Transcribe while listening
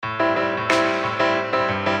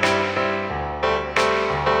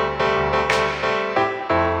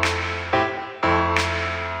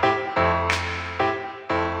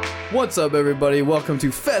What's up, everybody? Welcome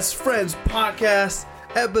to Fest Friends Podcast,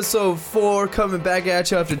 episode 4, coming back at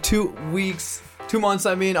you after 2 months,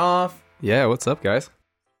 off. Yeah, what's up, guys?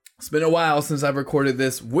 It's been a while since I've recorded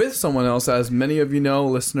this with someone else, as many of you know,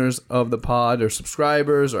 listeners of the pod or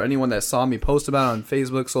subscribers or anyone that saw me post about it on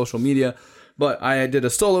Facebook, social media. But I did a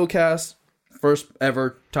solo cast, first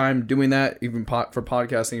ever time doing that, even for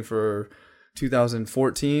podcasting for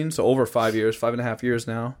 2014, so over 5 years, 5.5 years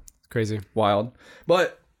now. Crazy. Wild.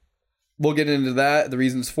 But we'll get into that, the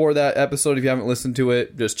reasons for that episode. If you haven't listened to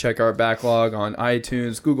it, just check our backlog on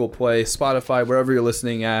iTunes, Google Play, Spotify, wherever you're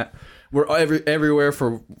listening at. We're everywhere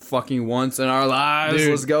for fucking once in our lives.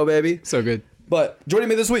 Dude, let's go, baby. So good. But joining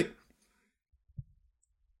me this week,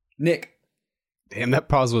 Nick. Damn, that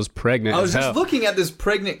pause was pregnant. I was just looking at this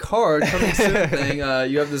pregnant card coming soon thing.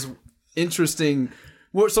 You have this interesting.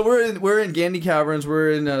 We're in Gandy Caverns.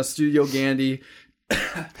 We're in Studio Gandy.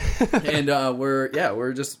 And we're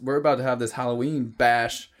about to have this Halloween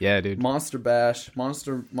bash. Yeah, dude. Monster bash.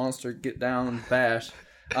 Monster get down bash.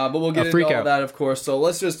 But we'll get into all that, of course. So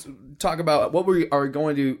let's just talk about what we are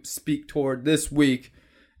going to speak toward this week.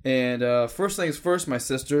 And first things first, my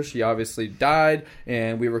sister, she obviously died,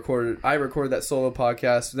 and I recorded that solo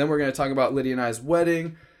podcast. Then we're going to talk about Lydia and I's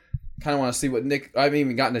wedding. Kind of want to see what Nick, I haven't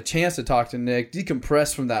even gotten a chance to talk to Nick,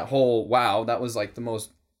 decompress from that whole, wow, that was like the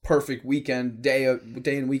most perfect day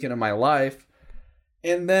and weekend of my life.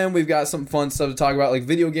 And then we've got some fun stuff to talk about, like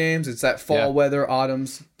video games. It's that fall weather,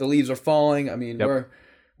 autumns, the leaves are falling. I mean,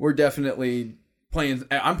 we're definitely playing.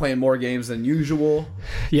 I'm playing more games than usual.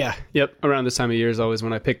 Yeah, yep. Around this time of year is always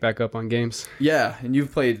when I pick back up on games. Yeah, and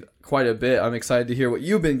you've played quite a bit. I'm excited to hear what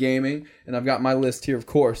you've been gaming, and I've got my list here, of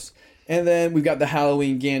course. And then we've got the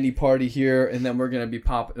Halloween Gandy party here, and then we're going to be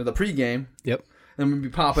popping the pregame. Yep. And we'll be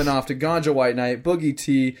popping off to Ganja White Night, Boogie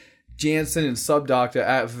T, Jansen, and Subdoctor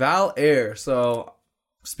at Val Air. So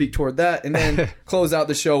speak toward that, and then close out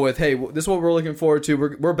the show with, hey, this is what we're looking forward to.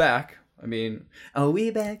 We're back. I mean,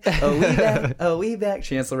 we back? We back?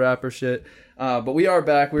 Chance the Rapper shit. But we are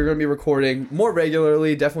back. We're going to be recording more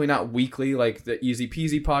regularly, definitely not weekly like the Easy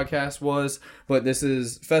Peasy podcast was. But this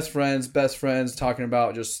is Fest Friends, Best Friends, talking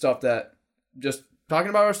about talking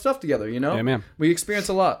about our stuff together, you know? Yeah, man. We experience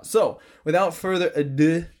a lot. So, without further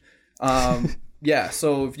ado,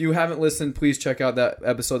 so if you haven't listened, please check out that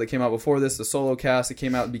episode that came out before this, the solo cast. It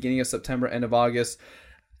came out at the beginning of September, end of August.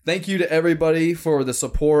 Thank you to everybody for the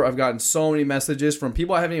support. I've gotten so many messages from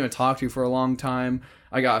people I haven't even talked to for a long time.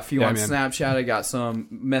 I got a few on Snapchat. I got some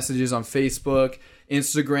messages on Facebook,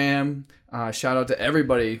 Instagram. Shout out to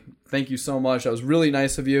everybody. Thank you so much. That was really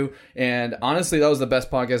nice of you. And honestly, that was the best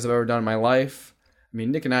podcast I've ever done in my life. I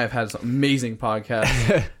mean, Nick and I have had some amazing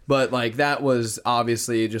podcasts, but like that was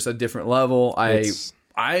obviously just a different level. I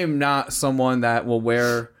am not someone that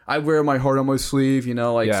will I wear my heart on my sleeve, you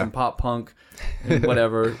know, like some pop punk and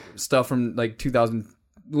whatever stuff from like 2000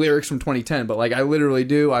 lyrics from 2010. But like I literally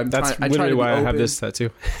do. I try to be why open. I have this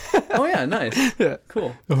tattoo. Oh yeah, nice. Yeah,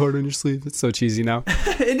 cool. The heart on your sleeve. It's so cheesy now.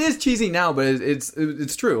 It is cheesy now, but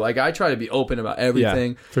it's true. Like I try to be open about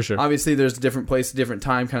everything. Yeah, for sure. Obviously, there's different places, different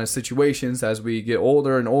time kind of situations as we get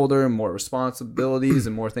older and more responsibilities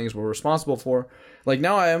and more things we're responsible for. Like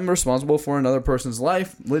now, I am responsible for another person's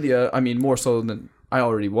life, Lydia. I mean, more so than I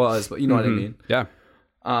already was, but you know what I mean.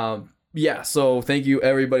 Yeah. So thank you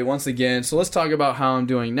everybody once again. So let's talk about how I'm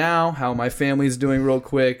doing now, how my family's doing real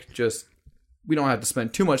quick. We don't have to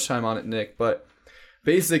spend too much time on it, Nick, but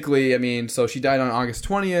basically, I mean, so she died on August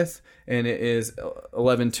 20th and it is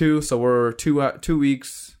 11/2. So we're 2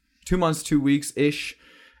 months, 2 weeks ish.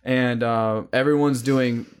 And, everyone's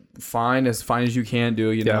doing fine as you can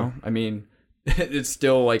do, you know? I mean, it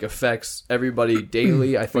still like affects everybody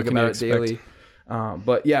daily. I think about it daily.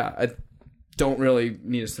 But yeah, I don't really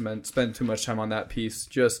need to spend too much time on that piece.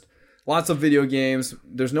 Just lots of video games.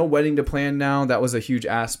 There's no wedding to plan now. That was a huge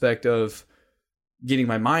aspect of getting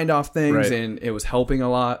my mind off things, and it was helping a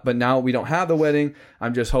lot. But now we don't have the wedding.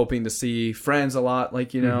 I'm just hoping to see friends a lot,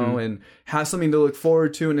 like, you know, and have something to look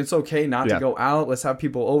forward to. And it's okay not to go out. Let's have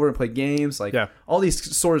people over and play games. Like all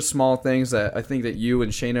these sort of small things that I think that you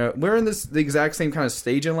and Shayna, we're in the exact same kind of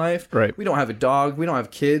stage in life. Right. We don't have a dog. We don't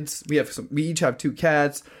have kids. We each have 2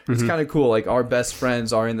 cats. It's kind of cool. Like our best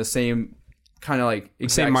friends are in the same kind of like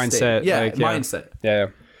exact same mindset. Mindset. Yeah.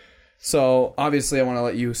 So, obviously, I want to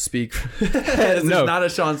let you speak. This is not a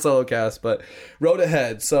Sean solo cast, but road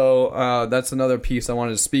ahead. So, that's another piece I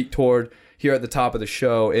wanted to speak toward here at the top of the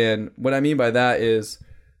show. And what I mean by that is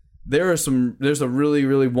there's a really,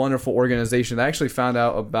 really wonderful organization that I actually found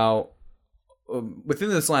out about within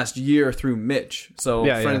this last year through Mitch. So,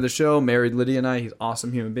 friend of the show, married Lydia and I. He's an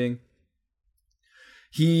awesome human being.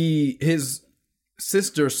 His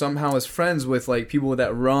sister somehow is friends with like people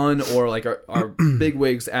that run or like are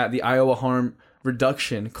bigwigs at the Iowa Harm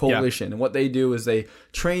Reduction Coalition. And what they do is they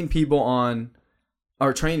train people on,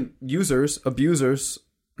 or train users, abusers,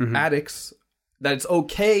 addicts, that it's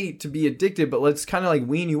okay to be addicted, but let's kind of like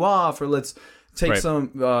wean you off, or let's take some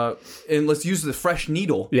and let's use the fresh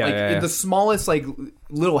needle, the smallest like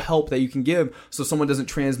little help that you can give, so someone doesn't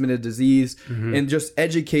transmit a disease, and just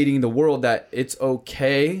educating the world that it's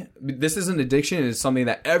okay. This is an addiction. It's something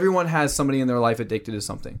that everyone has somebody in their life addicted to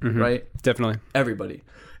something, right? Definitely. Everybody.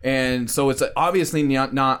 And so it's obviously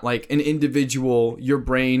not like an individual, your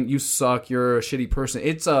brain, you suck, you're a shitty person.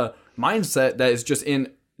 It's a mindset that is just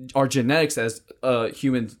in our genetics as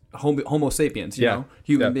human Homo sapiens, you know,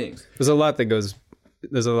 human beings. There's a lot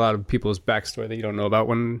of people's backstory that you don't know about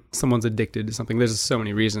when someone's addicted to something. There's so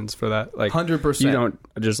many reasons for that. Like 100%. You don't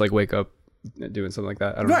just like wake up doing something like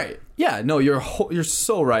that. I don't know. Yeah. No, you're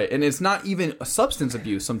so right. And it's not even a substance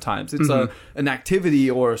abuse sometimes. It's an activity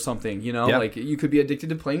or something, you know? Like you could be addicted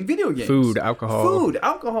to playing video games. Food,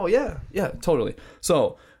 alcohol. Yeah, totally.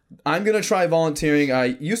 So I'm going to try volunteering. I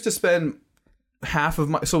used to spend half of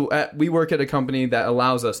my... we work at a company that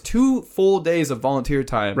allows us 2 full days of volunteer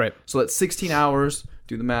time. Right. So that's 16 hours.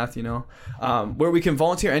 Do the math, you know, where we can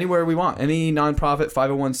volunteer anywhere we want, any nonprofit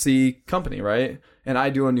 501c company, right? And I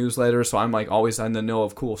do a newsletter, so I'm like always in the know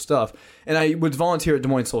of cool stuff. And I would volunteer at Des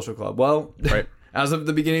Moines Social Club. Well, as of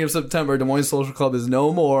the beginning of September, Des Moines Social Club is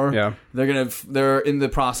no more. Yeah, they're in the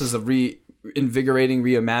process of reinvigorating,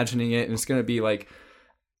 reimagining it, and it's gonna be like,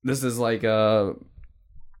 this is like a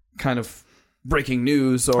kind of breaking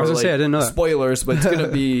news, or like I didn't know that. Spoilers, but it's gonna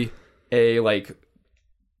be a like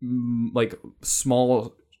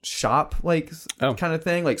small shop kind of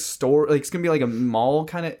thing, like store, like it's gonna be like a mall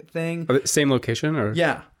kind of thing. Same location, or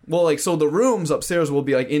well, like, so the rooms upstairs will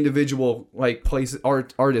be like individual like places,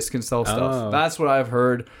 artists can sell stuff. That's what I've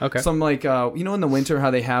heard. Some like you know, in the winter how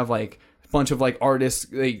they have like a bunch of like artists,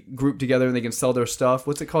 they group together and they can sell their stuff.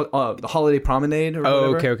 What's it called? The Holiday Promenade or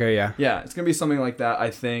whatever. Okay, yeah, it's gonna be something like that, I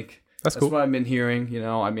think. That's cool. That's what I've been hearing. You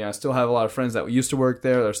know, I mean, I still have a lot of friends that used to work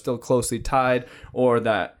there. They're still closely tied, or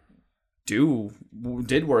that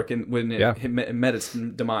did work when it met its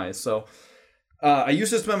demise. So I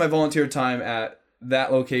used to spend my volunteer time at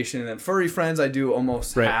that location. And then Furry Friends, I do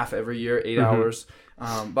almost half every year, 8 hours.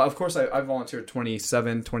 But of course, I volunteered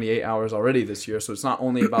 27, 28 hours already this year. So it's not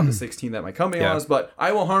only about the 16 that my company was, but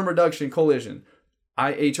Iowa Harm Reduction Coalition,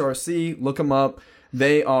 IHRC, look them up.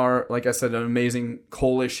 They are, like I said, an amazing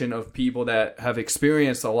coalition of people that have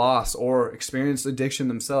experienced a loss or experienced addiction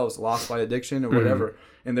themselves, lost by addiction or whatever.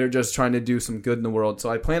 And they're just trying to do some good in the world. So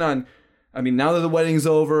I plan on, now that the wedding's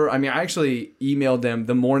over, I actually emailed them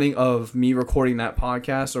the morning of me recording that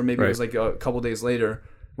podcast, or maybe it was like a couple days later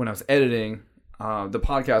when I was editing the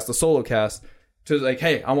podcast, the solo cast, to like,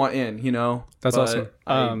 hey, I want in, you know? That's awesome.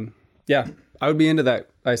 I would be into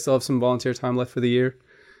that. I still have some volunteer time left for the year.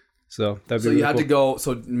 So that'd be really you have cool. to go.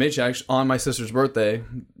 So Mitch, actually, on my sister's birthday,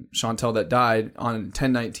 Chantel that died on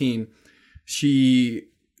 10/19, he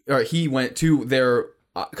went to their,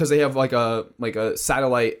 because they have like a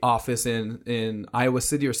satellite office in Iowa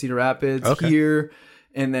City or Cedar Rapids here,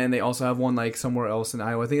 and then they also have one like somewhere else in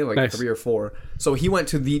Iowa. I think they have like 3 or 4. So he went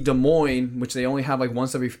to the Des Moines, which they only have like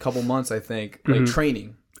once every couple months, I think, like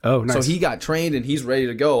training. Oh, nice. So he got trained and he's ready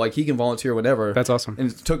to go. Like he can volunteer whenever. That's awesome. And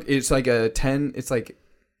it's like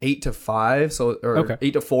 8 to 5, or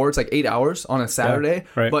 8 to 4. It's like 8 hours on a Saturday.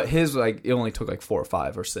 Yeah, right. But his it only took like 4 or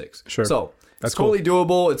 5 or 6. Sure. So that's totally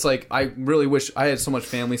doable. It's like, I really wish I had so much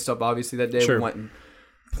family stuff. Obviously that day we went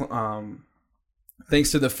and thanks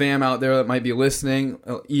to the fam out there that might be listening,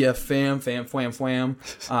 EF fam.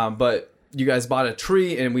 But you guys bought a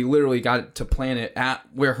tree and we literally got to plant it at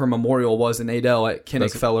where her memorial was in Adel at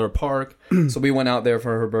Kinnick-Feller Park. So we went out there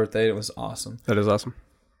for her birthday. It was awesome. That is awesome.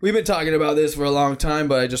 We've been talking about this for a long time,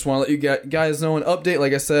 but I just want to let you guys know an update.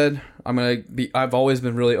 Like I said, I've always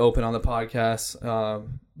been really open on the podcast.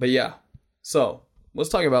 But yeah. So let's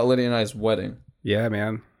talk about Lydia and I's wedding. Yeah,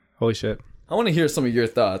 man. Holy shit. I want to hear some of your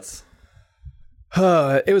thoughts.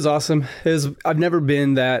 It was awesome. I've never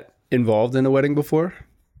been that involved in a wedding before.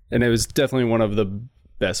 And it was definitely one of the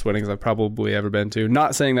best weddings I've probably ever been to.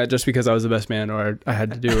 Not saying that just because I was the best man or I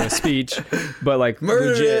had to do a speech, but like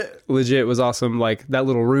legit was awesome. Like that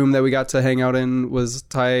little room that we got to hang out in was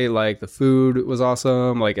tight. Like the food was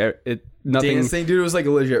awesome. Like nothing. Dancing, dude, it was like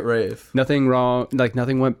a legit rave. Nothing wrong. Like no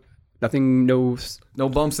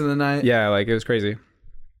bumps in the night. Yeah, like it was crazy. It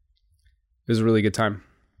was a really good time.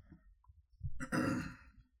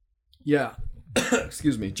 Yeah.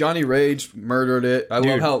 excuse me, Johnny Rage murdered it. I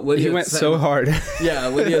love how Lydia he went so hard. Yeah,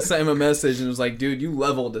 Lydia sent him a message and was like, "Dude, you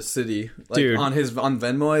leveled the city." Like, Dude. on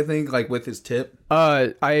Venmo, I think, like with his tip.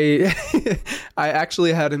 I I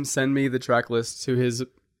actually had him send me the track list to his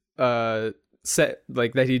set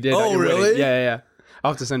like that he did. Oh, at your really? wedding. Yeah.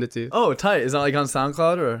 I'll have to send it to you. Oh, tight. Is that like on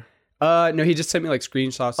SoundCloud or? No, he just sent me like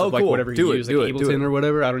screenshots Oh, of like cool. whatever he Do it, used, do like it, do Ableton it. or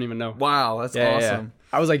whatever. I don't even know. Wow, that's Yeah. awesome.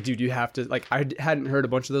 I was like, dude, you have to like. I hadn't heard a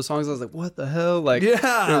bunch of those songs. I was like, what the hell? Like,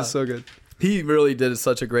 Yeah. it was so good. He really did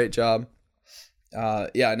such a great job.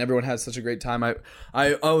 Yeah, and everyone had such a great time.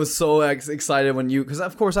 I was so excited when because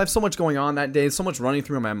of course I have so much going on that day, so much running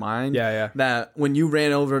through my mind. Yeah. That when you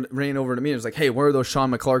ran over to me, it was like, hey, where are those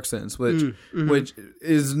Sean McClarksons? Which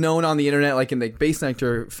is known on the internet, like in the Bass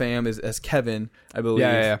Nectar fam, as Kevin, I believe.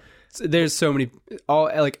 Yeah. So there's so many. All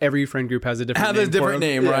like every friend group has a different. Have name a for different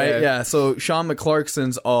them. name, right? Yeah. So Sean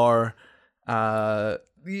McClarksons are.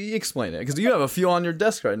 You explain it because you have a few on your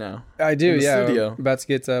desk right now. I do. in the Yeah, studio. about to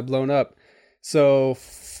get blown up. So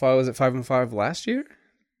was it 5 and 5 last year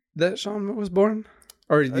that Sean was born,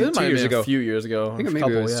 or It might 2 have years been ago? a few years ago. I think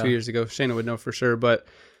maybe it was 2 years ago. Shayna would know for sure, but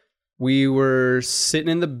we were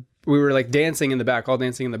we were like dancing in the back, all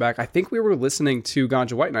dancing in the back. I think we were listening to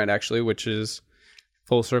Ganja White Night actually, which is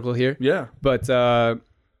full circle here. Yeah. But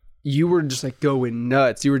you were just like going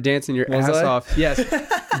nuts. You were dancing your Was ass I? off. Yes.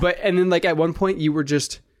 And then like at one point you were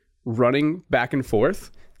just running back and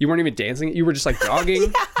forth. You weren't even dancing. You were just like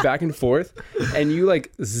jogging back and forth. And you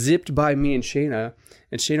like zipped by me and Shayna.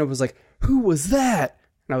 And Shayna was like, who was that?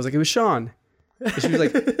 And I was like, it was Sean. And she was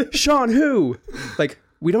like, Sean who? Like,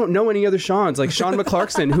 we don't know any other Seans. Like Sean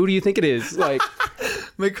McClarkson. Who do you think it is? Like,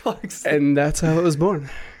 McClarkson. and that's how it was born.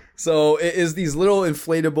 So it is these little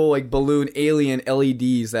inflatable like balloon alien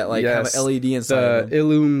LEDs that like Yes. have an LED inside The of them.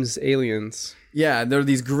 Illums aliens. Yeah, they're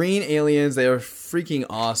these green aliens. They are freaking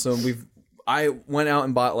awesome. I went out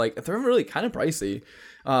and bought like they're really kind of pricey.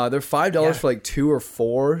 They're $5 for like 2 or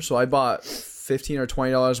 4. So I bought $15 or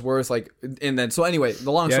 $20 worth. Like, and then so anyway,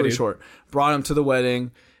 the long story short, brought them to the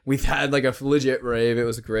wedding. We've had like a legit rave. It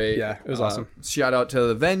was great. Yeah, it was awesome. Shout out to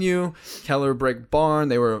the venue, Keller Brick Barn.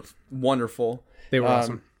 They were wonderful. They were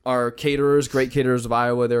awesome. Our caterers, great caterers of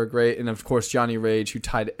Iowa, they were great. And of course, Johnny Rage, who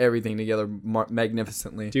tied everything together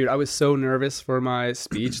magnificently. Dude, I was so nervous for my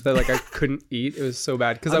speech that like I couldn't eat. It was so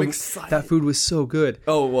bad because excited. that food was so good.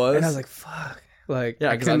 Oh, it was? And I was like, fuck. Like,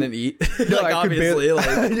 yeah, because I didn't eat. No, like, I could obviously.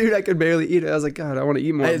 barely, dude, I could barely eat it. I was like, God, I want to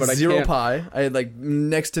eat more, I had but I zero can't. pie. I had like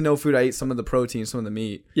next to no food. I ate some of the protein, some of the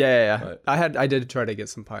meat. Yeah. But- I did try to get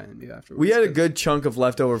some pie in you afterwards. We had a good chunk of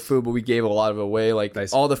leftover food, but we gave a lot of it away. Like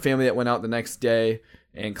Nice. all the family that went out the next day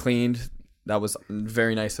and cleaned. That was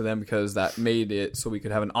very nice of them because that made it so we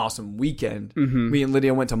could have an awesome weekend. Mm-hmm. Me and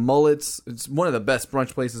Lydia went to Mullet's. It's one of the best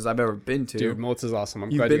brunch places I've ever been to. Dude, Mullet's is awesome. I'm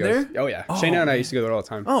You've glad been you guys. there? Oh yeah, Oh, Shayna and I used to go there all the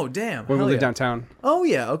time Oh, damn. when we Hell lived yeah. downtown. Oh,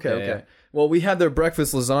 yeah. Okay, okay. yeah. Well, we had their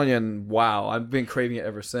breakfast lasagna, and wow, I've been craving it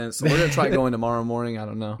ever since. So we're going to try going tomorrow morning. I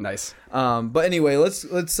don't know. Nice. But anyway, let's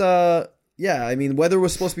yeah, I mean, weather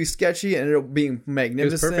was supposed to be sketchy. It ended up being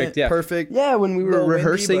magnificent. perfect, yeah. Perfect. Yeah, when we were Little windy,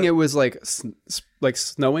 rehearsing, but- it was like like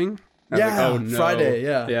snowing. I was Yeah, like, oh, no. Friday,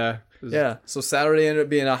 yeah. Yeah. It was- Yeah, so Saturday ended up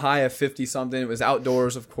being a high of 50 something. It was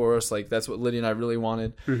outdoors, of course. Like that's what Lydia and I really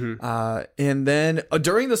wanted. Mm-hmm. And then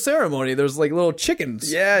during the ceremony, there's like little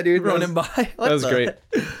chickens. Yeah, dude. running by. That was great.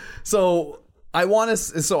 So I want to.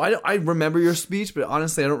 So I remember your speech, but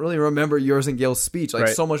honestly, I don't really remember yours and Gail's speech. Like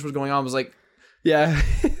Right. so much was going on. I was like, Yeah.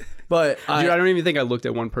 but Dude, I don't even think I looked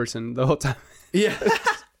at one person the whole time. yeah.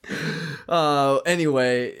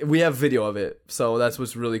 Anyway, we have video of it, so that's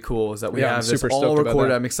what's really cool is that we Yeah, I'm have this super all stoked about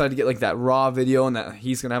recorded. that. I'm excited to get like that raw video, and that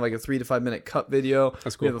he's gonna have like a 3 to 5 minute cut video.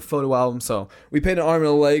 That's We cool. have a photo album, so we paid an arm and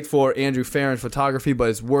a leg for Andrew Farron photography, but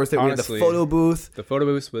it's worth it. Honestly, we had the photo booth, The photo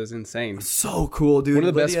booth was insane. so cool, dude. One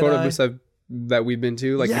of the best Lydia and photo I- booths that we've been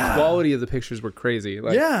to. Like Yeah. the quality of the pictures were crazy.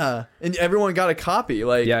 Like, Yeah, and everyone got a copy.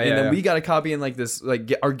 Like, Yeah, and yeah, then yeah. we got a copy in like this.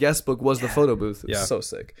 Like, our guest book was the photo booth. It was Yeah. so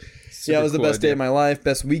sick. super Yeah, it was the cool best day idea. of my life,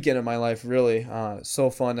 best weekend of my life, really. So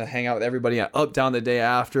fun to hang out with everybody. Up down the day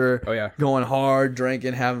after. Oh, yeah. Going hard,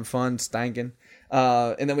 drinking, having fun, stanking.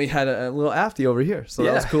 And then we had a little afty over here, so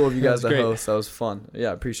that was Yeah, cool of you that guys was to great. host. That was fun. Yeah,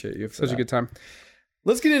 I appreciate you. For Such that. a good time.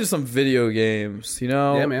 Let's get into some video games. You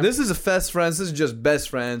know, Yeah, man. this is a Fest Friends. This is just best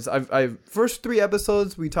friends. I've first 3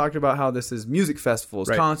 episodes we talked about how this is music festivals,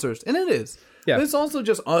 Right. concerts, and it is. Yeah. But it's also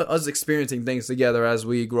just us experiencing things together as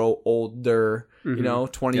we grow older. You know,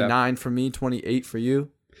 29 for me, 28 for you.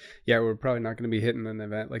 Yeah, we're probably not going to be hitting an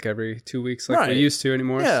event like every 2 weeks like Right. we used to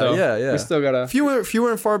anymore. Yeah, so yeah. We still got to. Fewer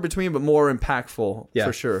and far between, but more impactful. Yeah,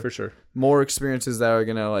 for sure. For sure. More experiences that are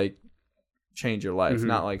gonna like change your life,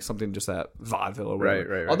 not like something just at vaudeville or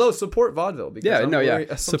whatever. Right. Although support vaudeville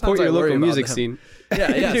because support your local music scene.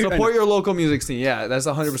 Yeah, support your local music scene. Yeah, that's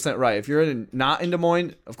 100% right. If you're not in Des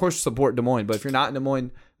Moines, of course support Des Moines, but if you're not in Des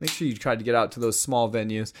Moines, make sure you try to get out to those small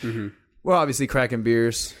venues. We're obviously cracking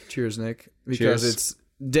beers. Cheers, Nick, because it's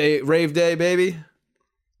rave day, baby.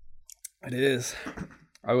 It is.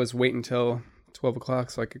 I was waiting until 12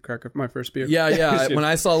 o'clock so I could crack up my first beer. Yeah. When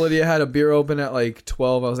I saw Lydia had a beer open at like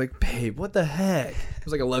 12, I was like, babe, what the heck? It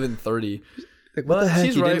was like 11:30. Like, what the heck?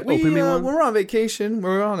 She's you right. didn't open me one? We're on vacation.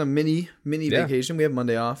 We're on a mini vacation. We have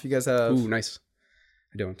Monday off. You guys have... Ooh, nice.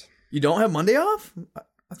 I don't. You don't have Monday off?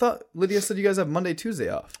 I thought Lydia said you guys have Monday, Tuesday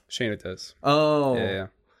off. Shayna does. Oh. Yeah.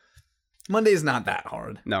 Monday's not that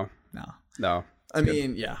hard. No. I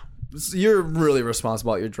mean, yeah. You're really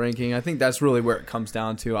responsible about your drinking. I think that's really where it comes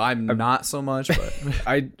down to. I'm not so much, but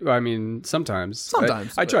I mean, sometimes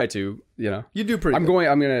I try to, you do pretty. I'm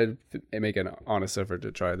gonna make an honest effort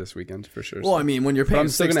to try this weekend for sure. Well, I mean, when you're paying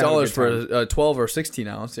 $6 for a 12 or 16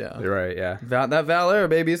 ounce, yeah, you're right. Yeah, that Valera,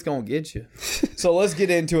 baby, it's gonna get you. So let's get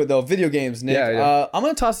into it though. Video games, Nick. Yeah. I'm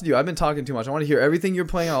gonna toss it to you. I've been talking too much. I want to hear everything you're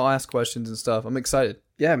playing. I'll ask questions and stuff. I'm excited.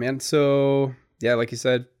 Yeah, man. So yeah, like you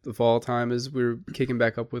said, the fall time is we're kicking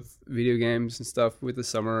back up with video games and stuff with the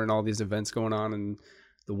summer and all these events going on and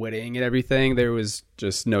the wedding and everything. There was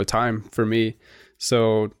just no time for me.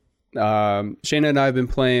 So Shayna and I have been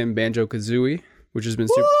playing Banjo-Kazooie, which has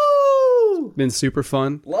been super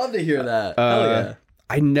fun. Love to hear that. Hell yeah.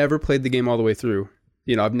 I never played the game all the way through.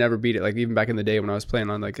 I've never beat it, like even back in the day when I was playing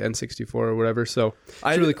on like N64 or whatever. So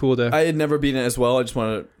it's really cool to... I had never beaten it as well. I just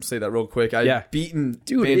want to say that real quick. I'd beaten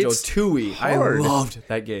Banjo-Tooie. I loved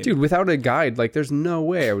that game. Dude, without a guide, like there's no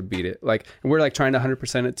way I would beat it. Like, and we're like trying to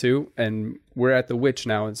 100% it too. And we're at the Witch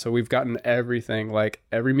now. And so we've gotten everything, like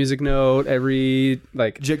every music note, every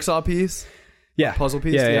like... Jigsaw piece? Yeah. Puzzle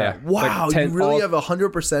piece? Yeah. Wow, like 10, you really have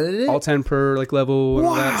 100% in it? All 10 per like level and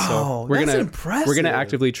all that. So that's impressive. We're going to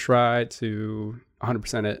actively try to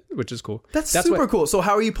 100% it, which is cool. That's super cool. So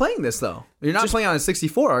how are you playing this though? You're not playing on a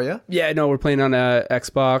 64, are you? Yeah, no, we're playing on a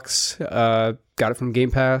Xbox. Got it from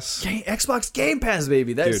Game Pass. Xbox Game Pass,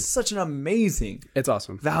 baby. That is such an amazing... It's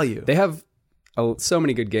awesome. Value. They have so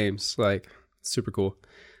many good games. Like, super cool.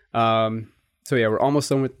 So yeah, we're almost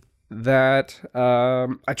done with that.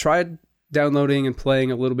 I tried downloading and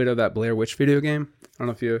playing a little bit of that Blair Witch video game. I don't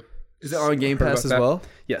know if you... Is it on Game Pass as well?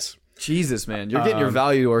 Yes. Jesus, man. You're getting your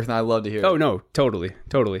value worth, and I love to hear it. Oh, no. Totally.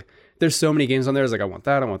 There's so many games on there. It's like, I want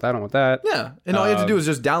that. Yeah. And all you have to do is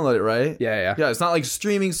just download it, right? Yeah. Yeah, it's not like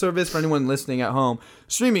streaming service for anyone listening at home.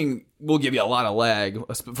 Streaming will give you a lot of lag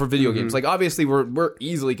for video games. Like, obviously, we're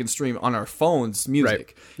easily can stream on our phones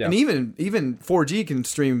music. Right. Yeah. And even 4G can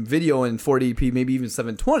stream video in 480p, maybe even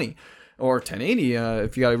 720. Or 1080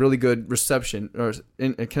 if you got a really good reception or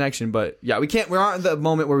a connection. But yeah, we're not at the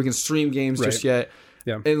moment where we can stream games just yet.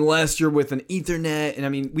 Yeah. Unless you're with an Ethernet. And I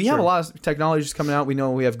mean, we have a lot of technologies coming out. We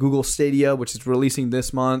know we have Google Stadia, which is releasing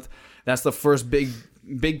this month. That's the first big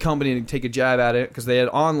company to take a jab at it because they had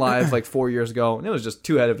OnLive like 4 years ago, and it was just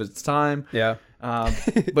too ahead of its time. Yeah.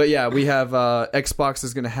 But yeah, we have Xbox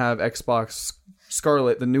is going to have Xbox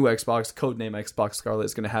Scarlet, the new Xbox, codename Xbox Scarlet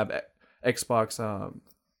is going to have Xbox...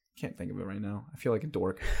 can't think of it right now. I feel like a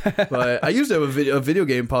dork. But I used to have a video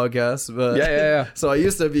game podcast. But Yeah. So I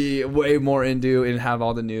used to be way more into and have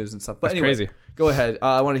all the news and stuff. But anyway, crazy. Go ahead.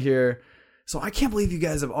 I want to hear. So I can't believe you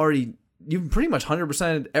guys have already... You've pretty much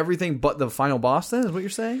 100%ed everything but the final boss then, is what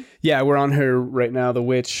you're saying? Yeah, we're on her right now, the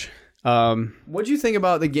Witch. What do you think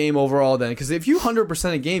about the game overall then? Because if you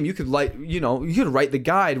 100% a game, you could you could write the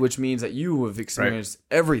guide, which means that you have experienced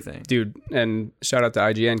everything. Dude, and shout out to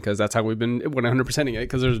IGN because that's how we've been 100%ing it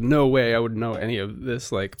because there's no way I would know any of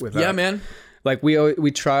this like without. Yeah, man. Like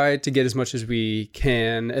we try to get as much as we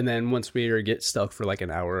can, and then once we get stuck for like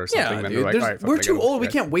an hour or something, then dude, we're like, all right, we're too old. We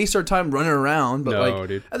can't waste our time running around. But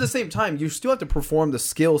dude. At the same time, you still have to perform the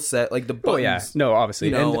skill set, like the buttons. Oh yeah, no,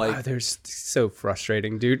 obviously. There's so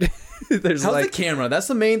frustrating, dude. How's the camera? That's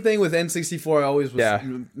the main thing with N64. I always was,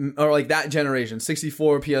 or like that generation,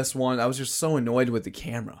 64, PS1. I was just so annoyed with the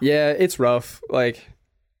camera. Yeah, it's rough. Like,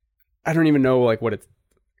 I don't even know like what it's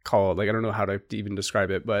called. Like, I don't know how to even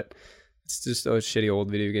describe it, but. It's just a shitty old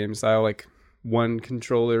video game style, like one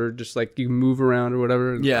controller, just like you move around or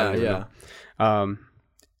whatever. Yeah.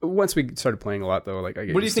 Once we started playing a lot, though, like I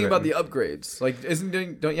get. What do you think about the upgrades? Like,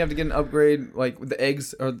 don't you have to get an upgrade like with the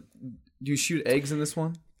eggs? Or do you shoot eggs in this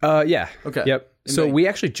one? Yeah. Okay. Yep. So we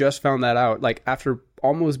actually just found that out, like after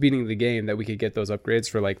almost beating the game, that we could get those upgrades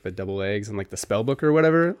for like the double eggs and like the spell book or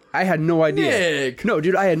whatever. I had no idea. Nick. No,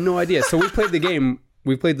 dude, I had no idea. So we played the game.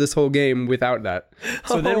 we played this whole game without that.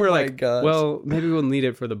 So then Oh we're my like, gosh. well, maybe we'll need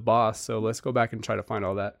it for the boss. So let's go back and try to find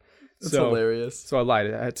all that. That's hilarious. So I lied.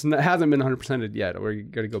 It hasn't been 100%ed yet. We're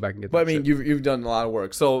going to go back and get that But I mean, shit. you've done a lot of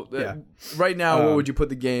work. So Yeah. right now, what would you put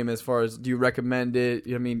the game as far as, do you recommend it?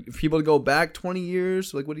 I mean, if people go back 20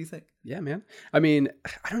 years, like, what do you think? Yeah, man. I mean,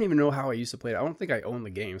 I don't even know how I used to play it. I don't think I own the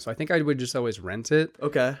game. So I think I would just always rent it,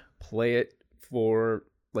 Okay. play it for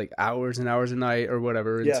like hours and hours a night or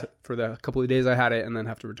whatever Yeah. for the couple of days I had it and then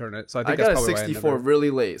have to return it. So I I think got a that's probably why I 64 never- really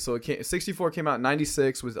late. So 64 came out in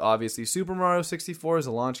 96, was obviously Super Mario 64 is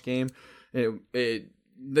a launch game.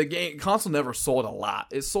 The game console never sold a lot.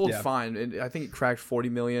 It sold Yeah. fine. I think it cracked 40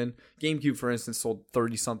 million. GameCube, for instance, sold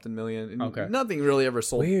 30 something million. And Okay. nothing really ever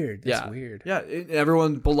sold. Weird. That's yeah. weird. Yeah.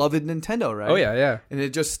 Everyone beloved Nintendo, right? Oh, yeah. And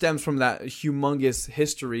it just stems from that humongous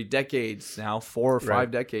history, decades now, 4 or 5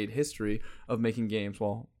 Right. decade history of making games.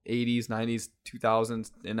 Well, 80s, 90s,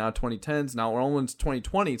 2000s, and now 2010s. Now we're almost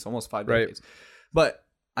 2020. It's almost 5 Right. decades. But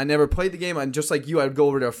I never played the game. And just like you, I'd go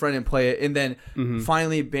over to a friend and play it. And then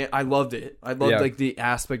finally, I loved it. I loved Yeah. like the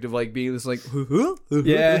aspect of like being this like,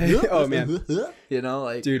 Yeah. Oh, man. you know,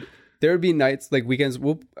 like, Dude, there would be nights, like weekends,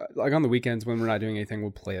 like on the weekends when we're not doing anything, we'll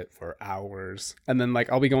play it for hours. And then like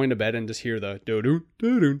I'll be going to bed and just hear the do-do,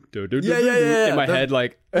 do-do, do-do, Yeah. in my head,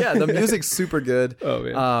 like. yeah, the music's super good. Oh,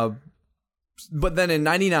 man. But then in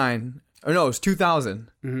 99, or no, it was 2000.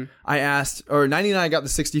 I asked, or 99, I got the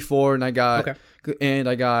 64, and I got,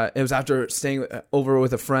 it was after staying over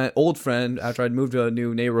with a old friend, after I'd moved to a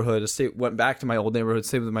new neighborhood. Went back to my old neighborhood,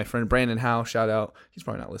 stayed with my friend Brandon Howe. Shout out, he's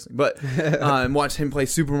probably not listening, but and watched him play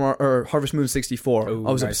Super Mario or Harvest Moon 64. Ooh,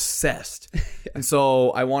 I was nice. obsessed, and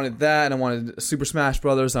so I wanted that, and I wanted Super Smash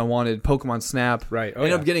Brothers, I wanted Pokemon Snap. Right. Oh, I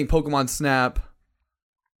ended yeah. up getting Pokemon Snap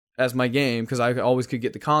as my game because I always could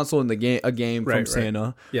get the console and a game from Right.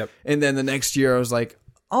 Santa. Yep. And then the next year I was like,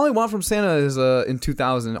 all I want from Santa is in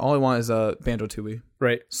 2000. All I want is a Banjo-Tooie.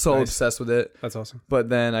 Right. So Nice. obsessed with it. That's awesome. But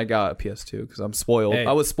then I got a PS2 because I'm spoiled. Hey.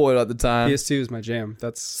 I was spoiled at the time. PS2 is my jam.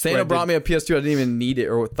 That's Santa brought me a PS2. I didn't even need it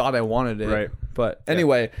or thought I wanted it. Right. But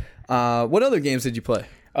anyway, what other games did you play?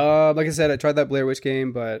 Like I said, I tried that Blair Witch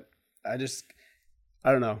game, but I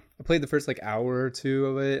don't know. I played the first like hour or two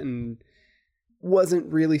of it and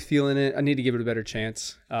wasn't really feeling it. I need to give it a better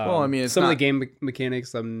chance. Well, I mean, it's some of not- the game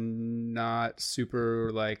mechanics I'm not super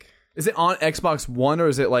like. Is it on Xbox One or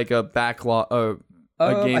is it like a backlog?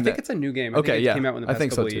 A game I think it's a new game. Okay, I think it yeah. came out in the I past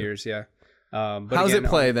think so, couple of too. years. Yeah. But How does again, it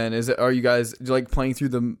play then? Are you guys like playing through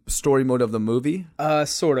the story mode of the movie?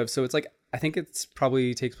 Sort of. So it's like I think it's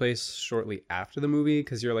probably takes place shortly after the movie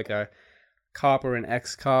because you're like a cop or an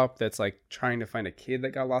ex-cop that's like trying to find a kid that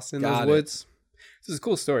got lost in Got those it. woods. This is a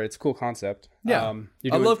cool story. It's a cool concept. Yeah.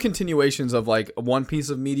 You're I doing- love continuations of like one piece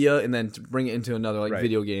of media and then to bring it into another, like Right.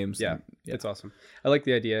 video games. Yeah, it's awesome. I like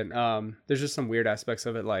the idea. There's just some weird aspects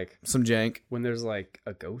of it, like Some jank. when there's like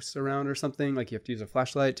a ghost around or something. Like you have to use a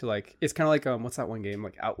flashlight to like. It's kind of like what's that one game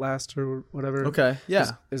like Outlast or whatever. Okay.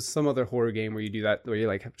 Yeah. There's some other horror game where you do that, where you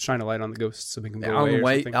like shine a light on the ghosts to make them go away. Alan Or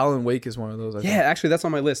Wake. something. Alan Wake is one of those. I Yeah, actually, that's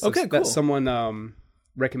on my list. Okay, That cool. someone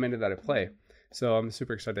recommended that I play. So I'm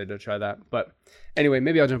super excited to try that. But anyway,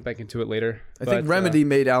 maybe I'll jump back into it later. I think Remedy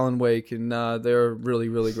made Alan Wake, and they're really,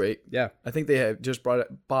 really great. Yeah. I think they have just put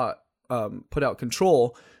out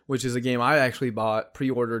Control, which is a game I actually bought,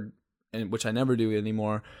 pre-ordered, and which I never do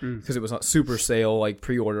anymore because it was on super sale, like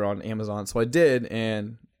pre-order on Amazon. So I did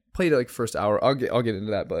and played it like first hour. I'll get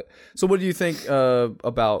into that. But so, what do you think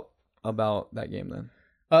about that game then?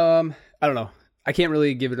 I don't know. I can't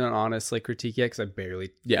really give it an honest like critique yet because I barely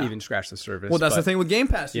even scratched the surface. Well, that's but, the thing with Game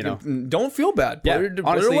Pass. You know, don't feel bad. Yeah, Put it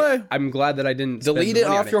honestly, away. I'm glad that I didn't spend Delete the it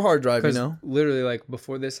money off on your hard drive. You 'Cause know, literally, like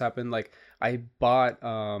before this happened, like I bought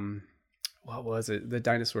what was it? The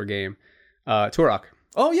dinosaur game, Turok.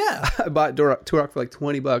 oh yeah, I bought Turok for like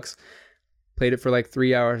 $20, played it for like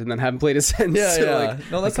 3 hours, and then haven't played it since. yeah, So, yeah.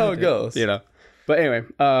 like, No, that's I how kinda it goes. you know. But anyway,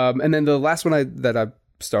 and then the last one that I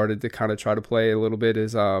started to kind of try to play a little bit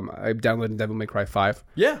is I downloaded Devil May Cry 5.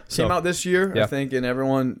 Yeah, So- came out this year, I Yeah. think, and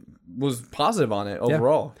everyone was positive on it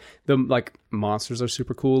overall. The like monsters are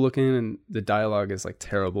super cool looking, and the dialogue is like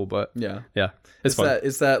terrible, but Yeah, it's fun.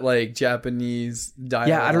 It's that like Japanese dialogue.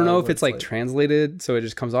 Yeah, I don't know if where it's like translated, so it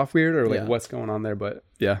just comes off weird, or like Yeah. what's going on there. But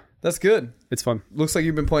yeah, that's good. it's fun. Looks like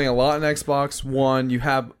you've been playing a lot on Xbox One. You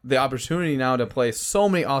have the opportunity now to play so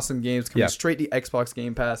many awesome games coming Yeah. straight to Xbox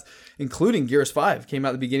Game Pass, including Gears 5. Came out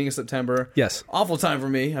at the beginning of September. Yes. Awful time for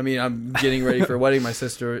me. I mean, I'm getting ready for a wedding, my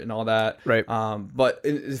sister, and all that. Right. But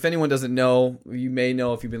if anyone doesn't know, you may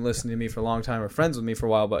know if you've been listening to me for a long time or friends with me for a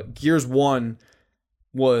while, but Gears 1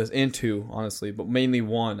 was into, honestly, but mainly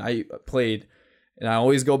 1. I played And I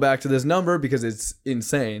always go back to this number because it's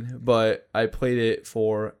insane, but I played it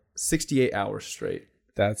for 68 hours straight.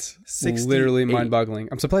 That's 68. literally mind-boggling.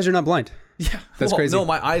 I'm surprised you're not blind. Yeah. That's crazy. No,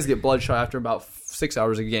 my eyes get bloodshot after about 6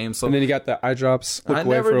 hours a game. So And then you got the eye drops. Look I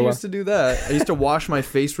away never for a while. used to do that. I used to wash my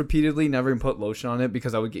face repeatedly, never even put lotion on it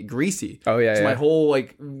because I would get greasy. Oh, yeah, So yeah. my whole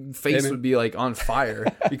like face man. would be like on fire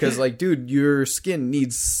because like, dude, your skin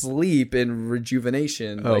needs sleep and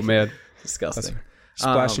rejuvenation. Oh, Like, man. disgusting.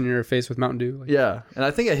 Splashing your face with Mountain Dew. Like, Yeah, and I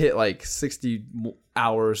think I hit like 60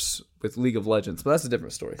 hours with League of Legends, but that's a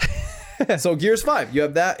different story. So Gears 5, you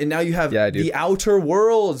have that, and now you have Yeah, I do. The Outer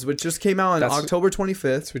Worlds, which just came out on That's- October 25th.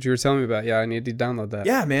 That's what you were telling me about. Yeah, I need to download that.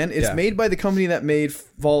 Yeah, man, it's Yeah. made by the company that made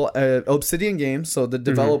Obsidian Games, so the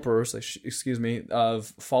developers, excuse me,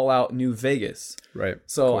 of Fallout New Vegas. Right.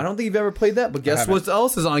 So I don't think you've ever played that, but guess haven't. what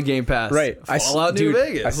else is on Game Pass? Right. Fallout New Dude,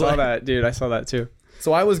 Vegas. I saw Like- that, dude. I saw that too.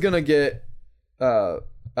 So I was gonna get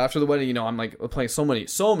after the wedding, I'm like playing so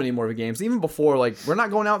many more games. Even before, like, we're not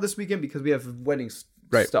going out this weekend because we have wedding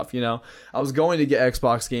Right. stuff. I was going to get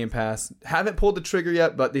Xbox Game Pass. Haven't pulled the trigger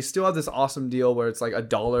yet, but they still have this awesome deal where it's like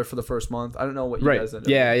 $1 for the first month. I don't know what you Right. guys ended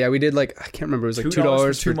up Yeah, yeah. We did like, I can't remember. It was like $2 $2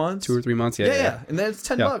 for 2 for months? 2 or 3 months. Yeah. Yeah, and then it's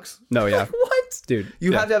 $10. No, yeah. Like, what, Dude.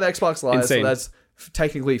 You yeah. have to have Xbox Live, Insane. so that's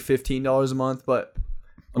technically $15 a month, but.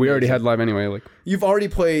 We already had live anyway. Like, You've already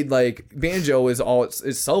played, like, Banjo is all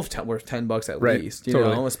itself worth $10 at Right, least, you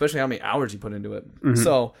totally. know, especially how many hours you put into it.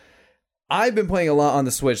 So I've been playing a lot on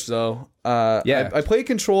the Switch though. Yeah. I played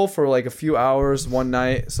Control for like a few hours one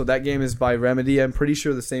night. So that game is by Remedy. I'm pretty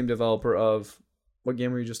sure the same developer of what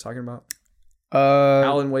game were you just talking about?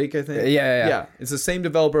 Alan Wake, I think. Yeah. It's the same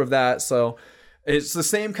developer of that. So it's the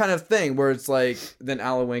same kind of thing where it's like then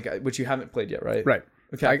Alan Wake, which you haven't played yet, right? Right.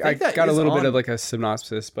 Okay. I think that got a is little bit on- of like a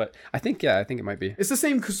synopsis, but I think it might be. It's the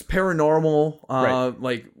same because paranormal, Right.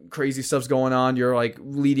 like crazy stuff's going on. You're like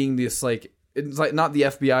leading this like it's like not the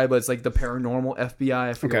FBI, but it's like the paranormal FBI.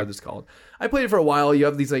 I forget Okay. what it's called. I played it for a while. You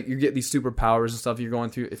have these like you get these superpowers and stuff. You're going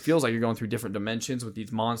through. It feels like you're going through different dimensions with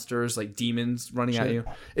these monsters like demons running at you.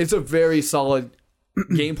 It's a very solid.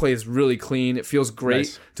 Gameplay is really clean. It feels great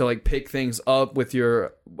Nice. to like pick things up with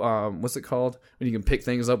your what's it called when you can pick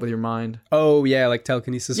things up with your mind. Oh yeah, like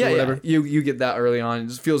telekinesis or whatever. Yeah. You get that early on. It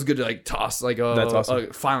just feels good to like toss like That's awesome.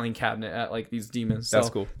 a filing cabinet at like these demons. That's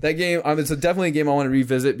So cool. That game, it's definitely a game I want to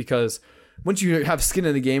revisit because once you have skin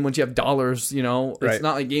in the game, once you have dollars, it's Right.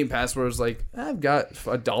 not like Game Pass where it's like I've got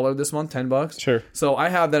 $1 this month, $10. Sure. So I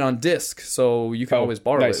have that on disc, so you can always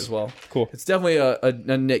borrow nice. it as well. Cool. It's definitely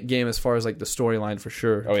a Nick game as far as like the storyline for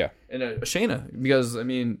sure. Oh yeah. And a Shayna because I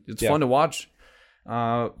mean it's Yeah. fun to watch.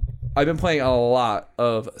 I've been playing a lot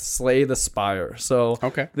of Slay the Spire. So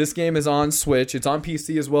Okay. this game is on Switch. It's on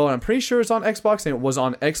PC as well, and I'm pretty sure it's on Xbox. And it was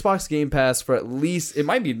on Xbox Game Pass for at least it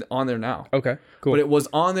might be on there now. Okay. Cool. But it was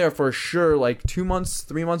on there for sure like 2 months,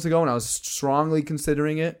 3 months ago, and I was strongly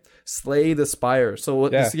considering it. Slay the Spire. So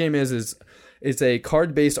what this game is it's a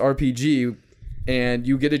card-based RPG, and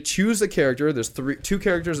you get to choose a character. There's two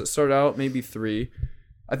characters that start out, maybe three.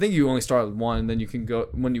 I think you only start with one, then you can go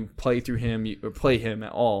when you play through him or play him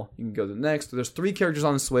at all. You can go to the next. There's 3 characters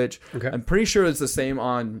on the Switch. Okay. I'm pretty sure it's the same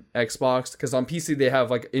on Xbox because on PC they have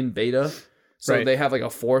like in beta, so Right. they have like a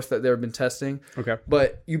 4th that they've been testing. Okay.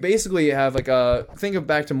 But you basically have like think of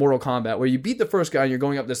back to Mortal Kombat where you beat the first guy and you're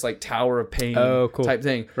going up this like tower of pain cool. type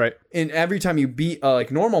thing. Right. And every time you beat a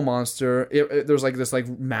like normal monster, there's like this like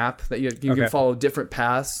map that you can Okay. follow different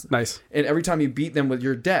paths. Nice. And every time you beat them with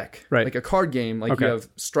your deck, Right. like a card game, like Okay. you have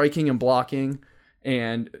striking and blocking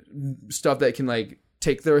and stuff that can like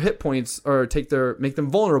take their hit points or make them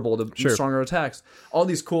vulnerable to Sure. stronger attacks. All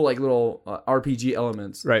these cool like little RPG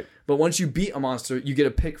elements. Right. But once you beat a monster, you get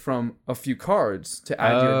a pick from a few cards to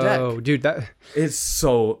add to your deck. Oh, dude, that. It's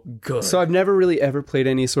so good. So I've never really ever played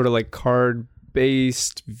any sort of like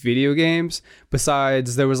card-based video games.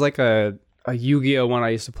 Besides, there was like a Yu-Gi-Oh one I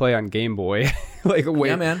used to play on Game Boy, like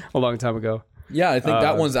Yeah, man. a long time ago. Yeah, I think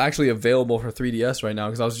that one's actually available for 3DS right now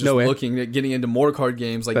because I was just No way. looking at getting into more card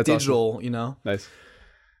games like That's digital, Nice.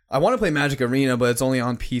 I want to play Magic Arena, but it's only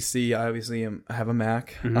on PC. I obviously have a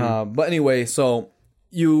Mac. But anyway, so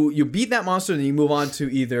you beat that monster, then you move on to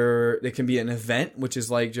either it can be an event, which is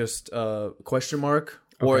like just a question mark,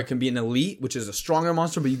 or it can be an elite, which is a stronger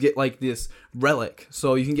monster, but you get like this relic.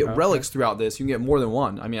 So you can get relics throughout this. You can get more than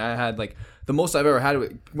one. I mean, I had like the most I've ever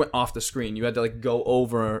had went off the screen. You had to like go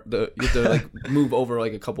over you had to like move over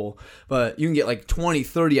like a couple, but you can get like 20,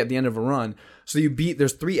 30 at the end of a run. So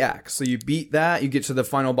there's 3 acts. So you beat that, you get to the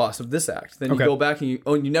final boss of this act. Then you go back and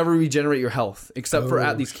you never regenerate your health except for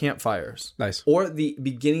at these campfires. Nice. Or at the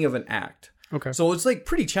beginning of an act. Okay. So it's like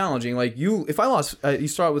pretty challenging. Like if I lost, you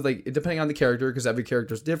start with like, depending on the character, because every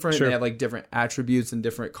character is different. Sure. They have like different attributes and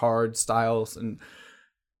different card styles, and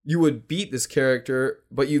you would beat this character,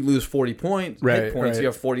 but you lose 40 points. Right, Hit points. right. You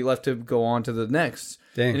have 40 left to go on to the next.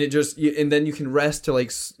 Dang. And it just, and then you can rest to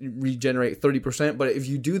like regenerate 30%. But if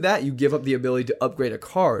you do that, you give up the ability to upgrade a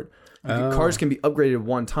card. Cards can be upgraded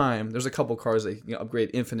one time. There's a couple cards that you can upgrade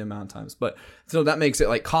infinite amount of times, but so that makes it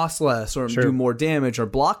like cost less or do more damage or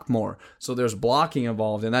block more. So there's blocking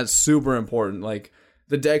involved, and that's super important. Like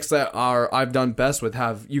the decks that I've done best with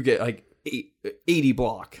you get like 80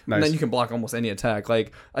 block, and then you can block almost any attack.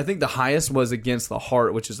 Like I think the highest was against the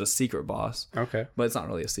Heart, which is a secret boss. Okay, but it's not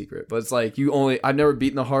really a secret. But it's like I've never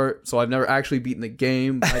beaten the Heart, so I've never actually beaten the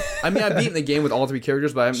game. I mean, I've beaten the game with all 3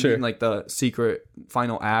 characters, but I haven't beaten like the secret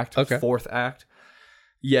final act, 4th act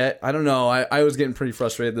yet. I don't know. I was getting pretty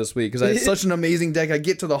frustrated this week because I had such an amazing deck. I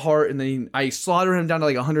get to the Heart, and then I slaughter him down to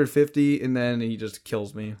like 150, and then he just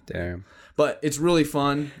kills me. Damn. But it's really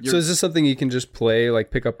fun. So is this something you can just play,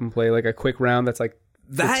 like pick up and play, like a quick round that's like...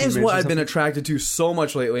 That is what I've been attracted to so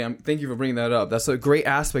much lately. Thank you for bringing that up. That's a great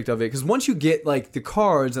aspect of it. Because once you get like the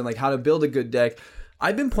cards and like how to build a good deck,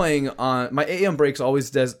 I've been playing on... My AM breaks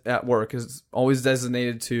always at work is always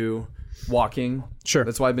designated to walking. Sure.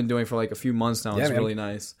 That's what I've been doing for like a few months now. It's really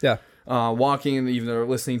nice. Yeah. Walking and either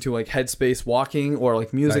listening to like Headspace walking or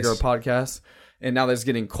like music or a podcast. And now that it's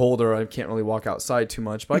getting colder, I can't really walk outside too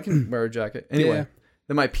much, but I can wear a jacket. Anyway,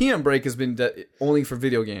 then my PM break has been only for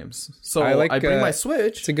video games. So I bring my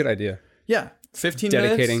Switch. It's a good idea. Yeah. 15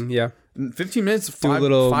 Dedicating, minutes. 15 minutes. Do a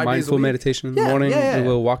little mindful meditation in the morning, do a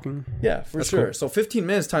little walking. Yeah, for sure. Cool. So 15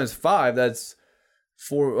 minutes times 5, that's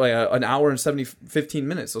for like an hour and 15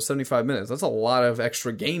 minutes. So 75 minutes. That's a lot of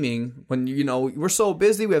extra gaming when, we're so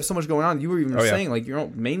busy. We have so much going on. You were even saying like you're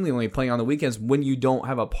mainly only playing on the weekends when you don't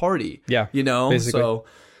have a party. Yeah. Basically. So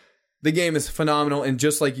the game is phenomenal. And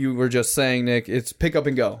just like you were just saying, Nick, it's pick up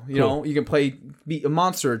and go. You know, you can beat a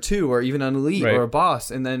monster or 2 or even an elite or a boss.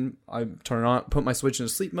 And then I turn it on, put my Switch in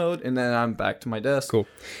sleep mode, and then I'm back to my desk. Cool.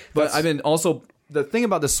 But I've been also... The thing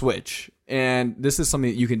about the Switch, and this is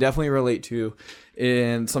something that you can definitely relate to,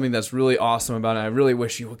 and something that's really awesome about it. I really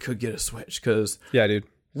wish you could get a Switch because dude,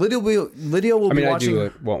 Lydia will be watching. I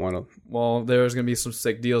do want one. Well, there's gonna be some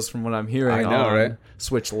sick deals from what I'm hearing. I know, right?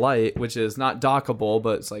 Switch Lite, which is not dockable,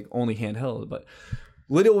 but it's like only handheld. But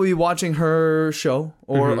Lydia will be watching her show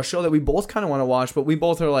or a show that we both kind of want to watch, but we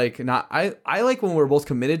both are like not. I like when we're both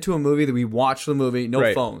committed to a movie that we watch the movie,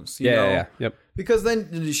 no phones. You know? Yeah. Yep. Because then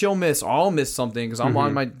I'll miss something because I'm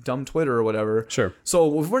on my dumb Twitter or whatever. Sure.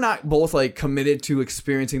 So if we're not both like committed to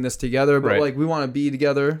experiencing this together, but like we want to be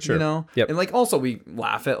together, Yep. And like also we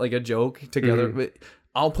laugh at like a joke together. But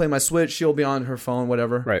I'll play my Switch, she'll be on her phone,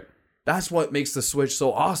 whatever. Right. That's what makes the Switch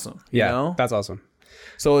so awesome. Yeah. You know? That's awesome.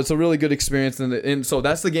 So it's a really good experience, and so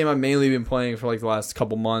that's the game I've mainly been playing for like the last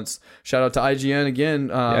couple months. Shout out to IGN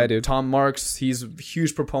again. Dude. Tom Marks, he's a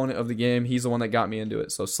huge proponent of the game. He's the one that got me into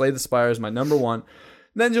it. So Slay the Spire is my number 1.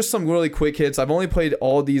 Then just some really quick hits. I've only played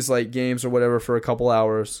all these like games or whatever for a couple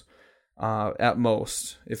hours at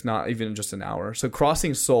most, if not even just an hour. So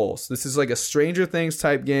Crossing Souls. This is like a Stranger Things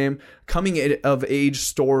type game, coming of age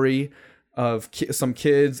story of some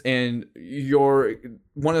kids, and you're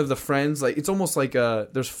one of the friends. Like it's almost like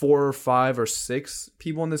there's 4 or 5 or 6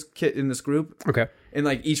 people in this group. Okay. And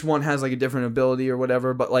like each one has like a different ability or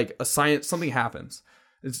whatever, but like something happens.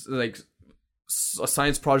 It's like a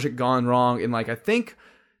science project gone wrong, and like I think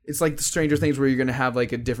it's like the Stranger Things where you're gonna have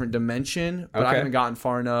like a different dimension, but I haven't gotten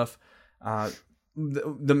far enough.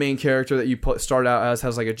 The main character that you start out as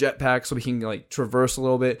has like a jetpack, so we can like traverse a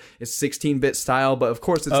little bit. It's 16-bit style, but of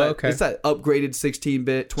course it's that upgraded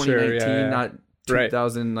 16-bit 2019, not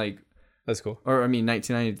 2000 like. That's cool. Or I mean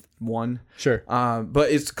 1991. Sure.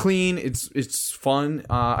 But it's clean. It's fun.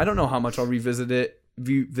 I don't know how much I'll revisit it.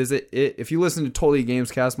 If you listen to Totally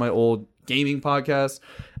Gamescast, my old gaming podcast,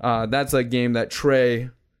 that's a game that Trey.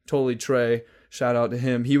 Shout out to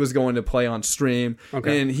him. He was going to play on stream,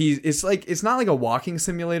 and it's not like a walking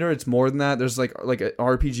simulator. It's more than that. There's like an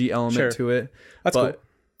RPG element to it. That's cool.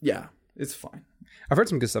 Yeah, it's fine. I've heard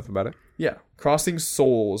some good stuff about it. Yeah, Crossing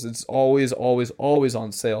Souls. It's always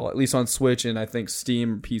on sale, at least on Switch and I think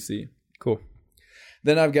Steam or PC. Cool.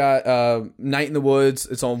 Then I've got Night in the Woods.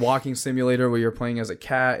 It's a walking simulator where you're playing as a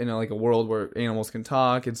cat in like a world where animals can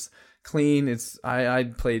talk. It's clean. I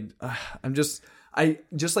played. I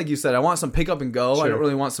just like you said, I want some pick up and go. Sure. I don't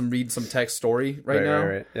really want some read some text story right now.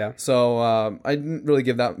 Right. Yeah. So I didn't really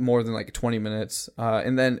give that more than like 20 minutes.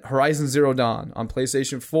 And then Horizon Zero Dawn on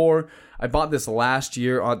PlayStation 4. I bought this last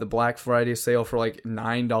year on the Black Friday sale for like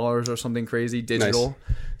 $9 or something crazy digital.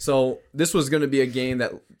 Nice. So this was going to be a game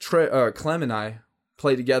that Clem and I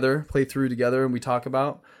play through together, and we talk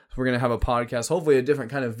about. So we're going to have a podcast, hopefully a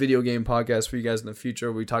different kind of video game podcast for you guys in the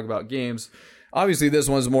future where we talk about games. Obviously, this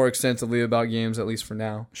one's more extensively about games, at least for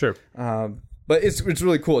now. Sure. But it's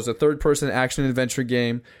really cool. It's a third-person action-adventure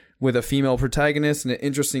game with a female protagonist and an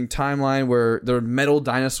interesting timeline where there are metal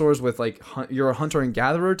dinosaurs with like you're a hunter and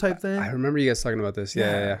gatherer type thing. I remember you guys talking about this.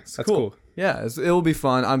 Yeah. It's That's cool. Yeah, it'll be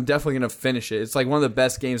fun. I'm definitely going to finish it. It's like one of the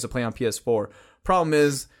best games to play on PS4. Problem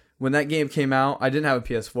is, when that game came out, I didn't have a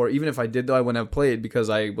PS4. Even if I did, though, I wouldn't have played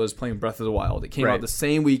because I was playing Breath of the Wild. It came out the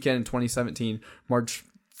same weekend in 2017, March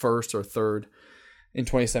 1st or 3rd in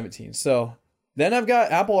 2017. So then I've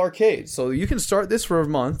got Apple Arcade. So you can start this for a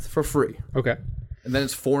month for free. Okay. And then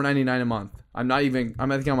it's $4.99 a month. I think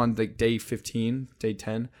I'm on like day 15, day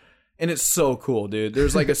 10. And it's so cool, dude.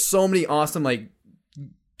 There's like so many awesome like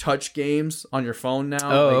touch games on your phone now.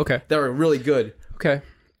 Oh, like, okay. That are really good. Okay.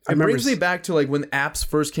 It brings me back to like when apps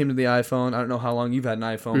first came to the iPhone. I don't know how long you've had an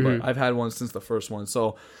iPhone, but I've had one since the first one.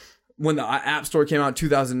 So when the App Store came out in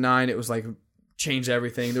 2009, it was like changed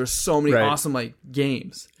everything. There's so many awesome like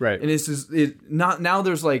games. Right. And it's just not now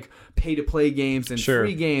there's like pay to play games and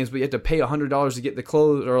free games, but you have to pay $100 to get the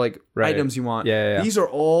clothes or like items you want. Yeah. These are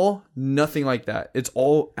all nothing like that. It's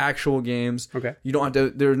all actual games. Okay. You don't have to,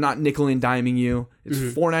 they're not nickel and diming you. It's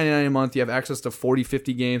 $4.99 a month. You have access to 40,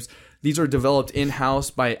 50 games. These are developed in-house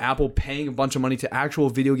by Apple, paying a bunch of money to actual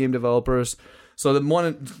video game developers. So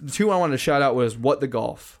the two I wanted to shout out was What the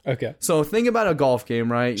Golf. Okay. So think about a golf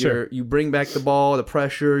game, right? Sure. You bring back the ball, the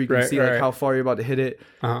pressure. You can see like how far you're about to hit it.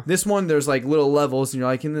 Uh-huh. This one, there's like little levels, and you're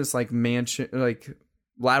like in this like mansion, like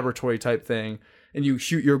laboratory type thing, and you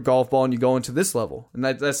shoot your golf ball and you go into this level, and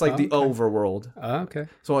that's like the overworld. Okay.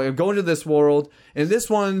 So I go into this world, and this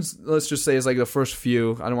one's, let's just say, is like the first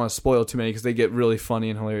few. I don't want to spoil too many because they get really funny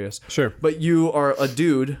and hilarious. Sure. But you are a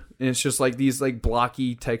dude, and it's just like these like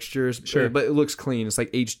blocky textures. Sure. But it looks clean. It's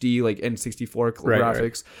like HD, like N64 graphics.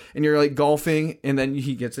 Right. And you're like golfing, and then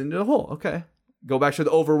he gets into the hole. Okay. Go back to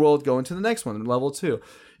the overworld, go into the next one, level 2.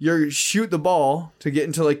 You shoot the ball to get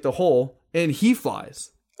into like the hole, and he flies.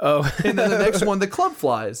 Oh. And then the next one, the club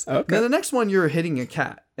flies. Okay. And then the next one, you're hitting a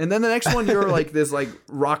cat. And then the next one, you're like this like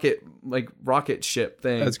rocket ship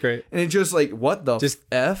thing. That's great. And it's just like, what the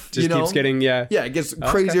F? Just keeps getting, Yeah, it gets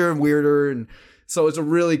crazier and weirder. And so it's a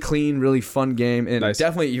really clean, really fun game. And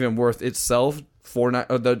definitely even worth itself for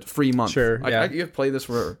the free month. Sure, yeah. You can play this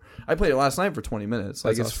I played it last night for 20 minutes.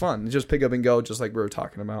 Like, it's fun. Just pick up and go, just like we were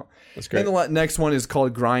talking about. That's great. And the next one is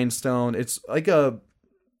called Grindstone. It's like a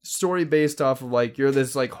story based off of like you're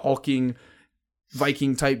this like hulking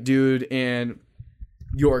Viking type dude and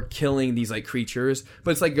you're killing these like creatures, but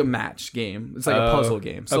it's like a match game. It's like a puzzle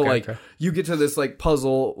game. So you get to this like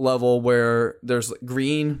puzzle level where there's like,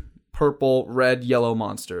 green, purple, red, yellow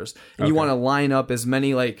monsters, and you want to line up as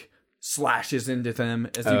many like slashes into them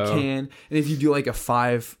as you can. And if you do like a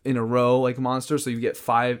 5 in a row like monster, so you get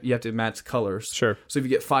 5, you have to match colors. Sure. So if you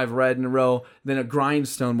get 5 red in a row, then a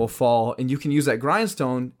grindstone will fall, and you can use that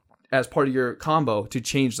grindstone as part of your combo to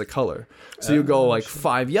change the color. So you go like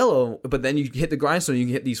 5 yellow, but then you hit the grindstone, you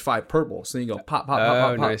can hit these 5 purple. So you go pop, pop, pop,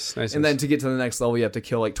 pop, pop. Nice. And then to get to the next level, you have to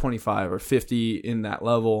kill like 25 or 50 in that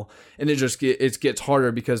level. And it just gets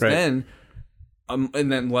harder because then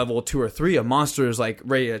and then level 2 or 3, a monster is like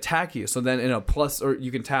ready to attack you. So then in a plus, or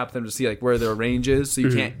you can tap them to see like where their range is. So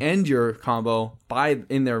you can't end your combo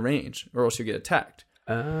in their range, or else you get attacked.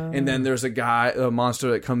 And then there's a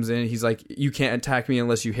monster that comes in. He's like, you can't attack me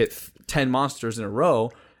unless you hit 10 monsters in a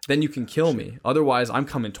row. Then you can kill me. Otherwise, I'm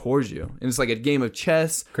coming towards you. And it's like a game of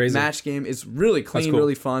chess, match game. It's really clean,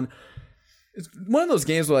 really fun. It's one of those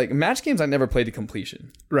games where like match games I never played to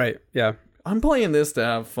completion. Right. Yeah. I'm playing this to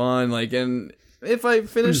have fun. Like, and if I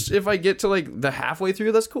finish, if I get to like the halfway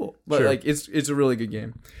through, that's cool. But like, it's a really good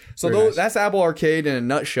game. So that's Apple Arcade in a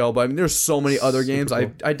nutshell. But I mean, there's so many other games.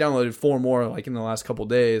 Cool. I downloaded 4 more like in the last couple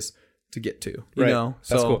days to get to. You know,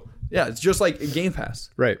 that's cool. Yeah, it's just like Game Pass.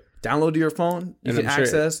 Right. download to your phone. You And can I'm sure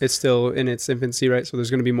access. it's still in its infancy, right? So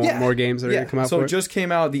there's going to be more games that are going to come out So for it just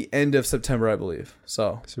came out the end of September, I believe.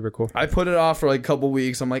 So Super cool. I put it off for like a couple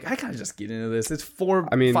weeks. I'm like, I gotta just get into this. It's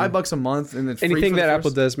 $5 a month, and it's Anything free that for the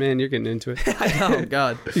Apple does, man, you're getting into it. I know,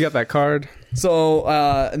 God. You got that card. So,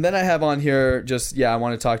 and then I have on here I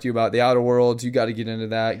want to talk to you about the Outer Worlds. You got to get into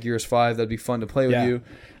that. Gears 5, that'd be fun to play with you.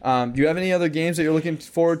 Do you have any other games that you're looking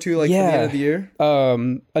forward to, like, for the end of the year?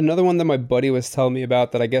 Another one that my buddy was telling me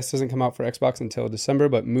about that I guess doesn't come out for Xbox until December,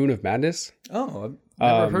 but Moon of Madness. Oh,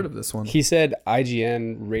 I've never heard of this one. He said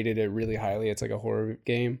IGN rated it really highly. It's like a horror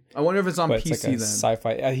game. I wonder if it's on but PC it's like a then.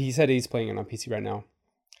 Sci-fi. He said he's playing it on PC right now.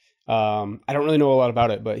 I don't really know a lot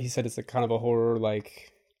about it, but he said it's a kind of a horror,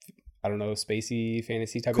 like, I don't know, spacey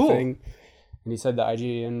fantasy type of thing. And he said that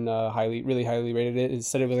IGN really highly rated it. He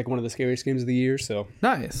said it was like one of the scariest games of the year. So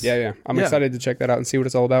Nice. yeah. I'm excited to check that out and see what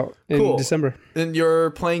it's all about in December. And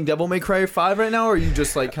you're playing Devil May Cry 5 right now, or are you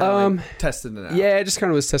just like kind of testing it out? Yeah, I just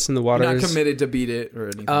kind of was testing the waters. You're not committed to beat it or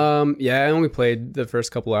anything. I only played the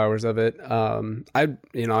first couple hours of it. I'd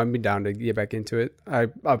be down to get back into it.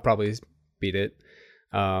 I'll probably beat it.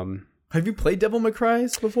 Have you played Devil May Cry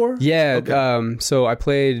before? Yeah. Okay. So I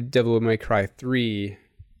played Devil May Cry 3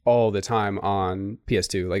 all the time on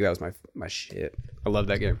PS2. Like, that was my shit. I love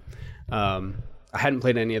that game. I hadn't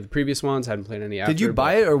played any of the previous ones. Hadn't played any after. Did you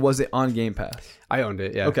buy it, or was it on Game Pass? I owned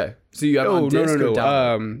it, yeah. Okay. So you have it on disc or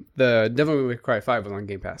download? The Devil May Cry 5 was on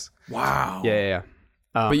Game Pass. Wow. Yeah.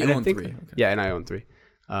 But you own 3. Okay. Yeah, and I own 3.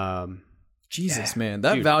 Jesus, man.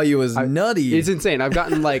 That value is nutty. It's insane. I've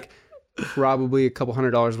gotten like probably a couple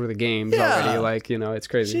 $100 worth of games already. Like, it's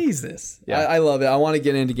crazy. Jesus. Yeah. I love it. I want to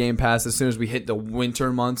get into Game Pass as soon as we hit the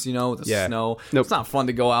winter months, with the snow. Nope. It's not fun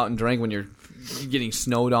to go out and drink when you're getting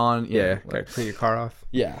snowed on. Clean your car off.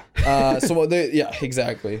 Yeah.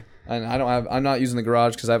 Exactly. And I'm not using the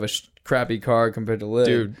garage because I have a crappy car compared to Liv.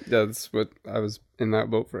 Dude, that's what I was in that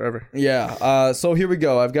boat forever. Yeah. So here we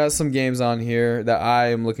go. I've got some games on here that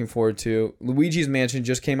I am looking forward to. Luigi's Mansion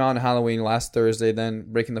just came out on Halloween last Thursday, then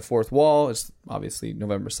Breaking the Fourth Wall. It's obviously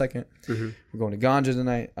November 2nd. Mm-hmm. We're going to Ganja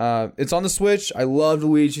tonight. It's on the Switch. I love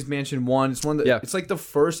Luigi's Mansion 1. It's one that it's like the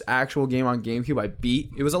first actual game on GameCube I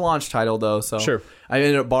beat. It was a launch title though, so sure. I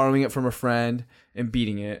ended up borrowing it from a friend and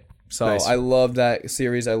beating it. So nice. I love that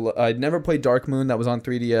series. I'd never played Dark Moon. That was on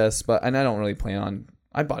 3DS, and I don't really play on.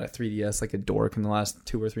 I bought a 3DS like a dork in the last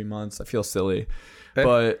 2 or 3 months. I feel silly,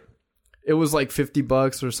 but it was like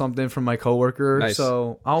 $50 or something from my coworker. Nice.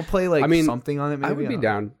 So I'll play something on it. Maybe I would be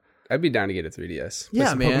down. I'd be down to get a 3DS.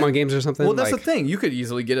 Yeah, some man. Pokemon games or something. Well, that's the thing. You could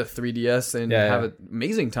easily get a 3DS and have an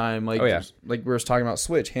amazing time. Like, like we were talking about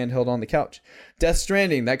Switch, handheld on the couch. Death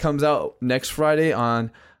Stranding, that comes out next Friday on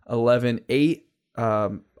 11/8.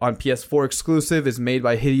 On PS4 exclusive, is made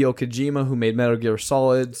by Hideo Kojima, who made Metal Gear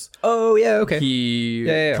Solids. Oh yeah, okay.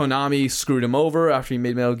 Konami screwed him over after he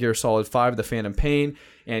made Metal Gear Solid 5, The Phantom Pain,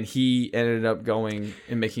 and he ended up going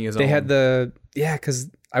and making his own. They had because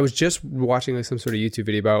I was just watching like some sort of YouTube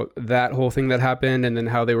video about that whole thing that happened, and then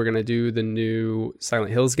how they were going to do the new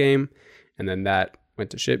Silent Hills game, and then that went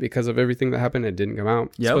to shit because of everything that happened. It didn't come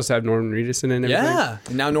out. It's supposed to have Norman Reedus in it and everything. Yeah.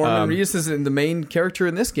 And now Norman Reedus is the main character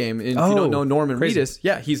in this game. And if you don't know Norman Reedus,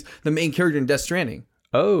 he's the main character in Death Stranding.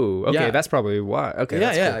 Oh, okay. Yeah. That's probably why. Okay.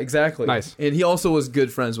 Yeah, cool. Exactly. Nice. And he also was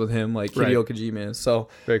good friends with him, like Hideo Kojima is. So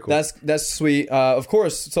very cool. That's sweet. Of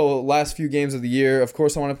course, so last few games of the year, of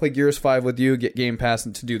course, I want to play Gears 5 with you, get Game Pass,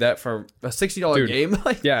 and to do that for a $60 game.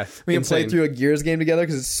 We can play through a Gears game together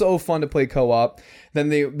because it's so fun to play co-op. Then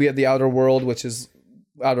we have the Outer Worlds, which is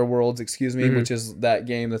that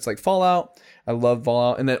game that's like Fallout. I love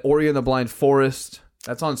Fallout. And then Ori and the Blind Forest.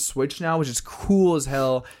 That's on Switch now, which is cool as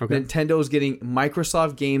hell. Okay. Nintendo's getting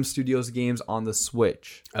Microsoft Game Studios games on the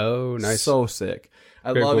Switch. Oh, nice. So sick.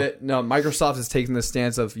 I love it. No, Microsoft is taking the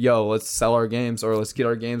stance of, let's sell our games or let's get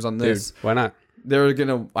our games on this. Dude, why not? They're going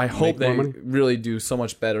to, I hope they really do so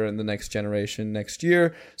much better in the next generation next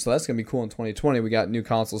year. So that's going to be cool in 2020. We got new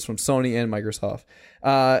consoles from Sony and Microsoft.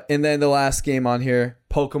 And then the last game on here,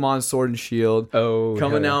 Pokemon Sword and Shield. Oh,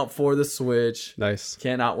 coming out for the Switch. Nice.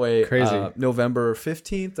 Cannot wait. Crazy. November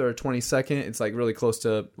 15th or 22nd. It's like really close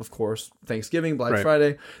to, of course, Thanksgiving, Black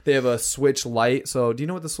Friday. They have a Switch Lite. So do you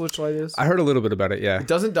know what the Switch Lite is? I heard a little bit about it, yeah. It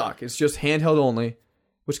doesn't dock. It's just handheld only.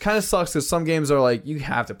 Which kind of sucks because some games are like, you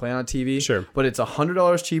have to play on TV. Sure. But it's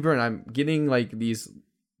 $100 cheaper, and I'm getting like these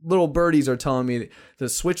little birdies are telling me the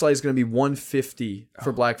Switch Lite is going to be $150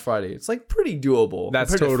 for Black Friday. It's like pretty doable.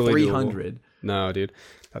 That's totally to $300. Doable. No, dude.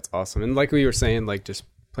 That's awesome. And like we were saying, like just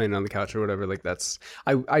playing on the couch or whatever, like that's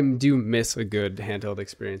I do miss a good handheld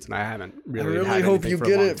experience, and I haven't really. I really hope you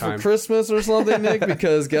get it for Christmas or something, Nick,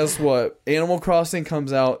 because guess what? Animal Crossing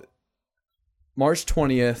comes out March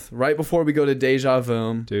 20th, right before we go to Deja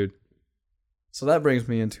Vu. Dude. So that brings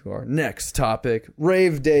me into our next topic.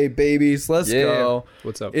 Rave Day, babies. Let's go.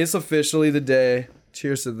 What's up? It's officially the day.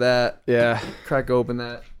 Cheers to that. Yeah. Crack open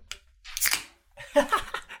that.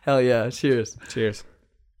 Hell yeah. Cheers. Cheers.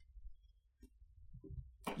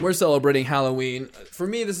 We're celebrating Halloween. For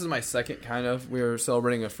me, this is my second kind of. We were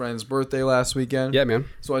celebrating a friend's birthday last weekend. Yeah, man.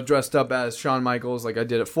 So I dressed up as Shawn Michaels like I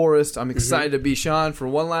did at Forest. I'm excited to be Shawn for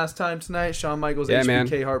one last time tonight. Shawn Michaels, Yeah, HBK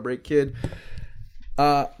man. Heartbreak Kid.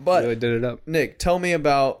 But Really did it up. Nick, tell me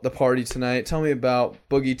about the party tonight. Tell me about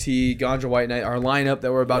Boogie T, Ganja White Night, our lineup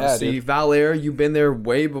that we're about to see. Dude. Valère, you've been there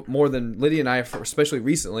way more than Lydia and I, especially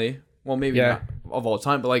recently. Well, maybe not of all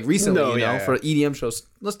time, but like recently, for EDM shows.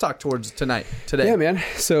 Let's talk today. Yeah, man.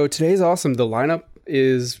 So today's awesome. The lineup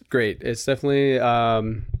is great. It's definitely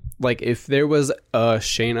like if there was a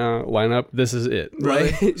Shayna lineup, this is it.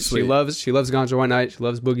 Right? she loves Ganja White Night. She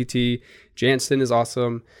loves Boogie T. Jansen is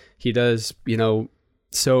awesome. He does,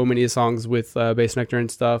 so many songs with Bass Nectar and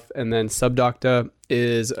stuff. And then Subdocta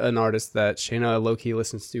is an artist that Shayna low-key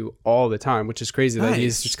listens to all the time, which is crazy that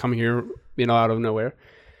he's just coming here, out of nowhere.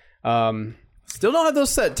 Still don't have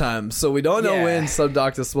those set times, so we don't know when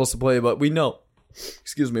Subdocta is supposed to play, but we know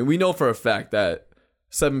for a fact that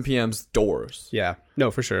 7 p.m.'s doors. Yeah,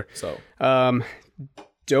 no, for sure. So,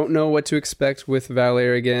 don't know what to expect with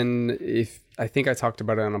Valère again. I think I talked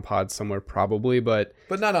about it on a pod somewhere probably, but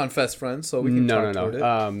not on Fest Friends, so we can talk about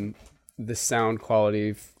it. The sound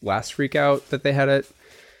quality last Freak Out that they had at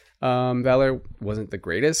Valère wasn't the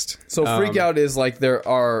greatest. So Freak Out is like there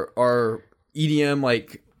are EDM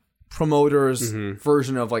like promoters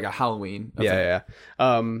version of like a Halloween event.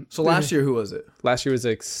 Yeah. So last year, who was it? Last year was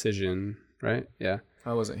Excision, right? Yeah.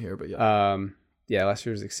 I wasn't here, but yeah. Yeah, last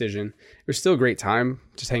year was Excision. It was still a great time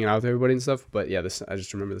just hanging out with everybody and stuff. But yeah, I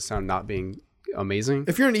just remember the sound not being amazing.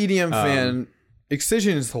 If you're an EDM fan,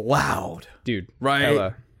 Excision is loud. Dude, right?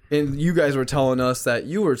 Hella. And you guys were telling us that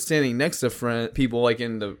you were standing next to people like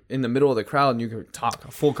in the middle of the crowd and you could talk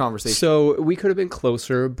a full conversation. So we could have been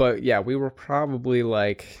closer, but yeah, we were probably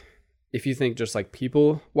like, if you think just like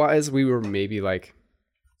people wise, we were maybe like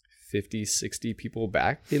 50, 60 people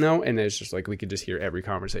back, and it's just like we could just hear every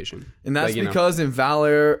conversation. And that's because in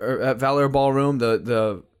Valère, or at Valère Ballroom,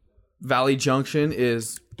 the Valley Junction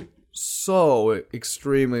is so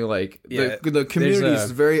extremely like the community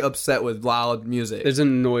is very upset with loud music. There's a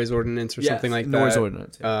noise ordinance or something like that. Noise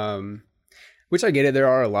ordinance. Yeah. Which I get it. There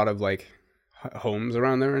are a lot of like homes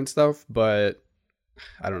around there and stuff, but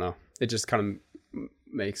I don't know. It just kind of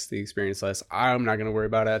makes the experience less. I'm not going to worry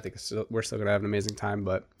about it. I think we're still going to have an amazing time,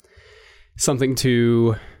 but something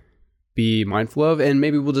to be mindful of, and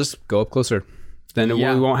maybe we'll just go up closer. Then we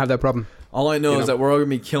won't have that problem. All I know is that we're all going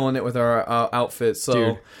to be killing it with our outfits. So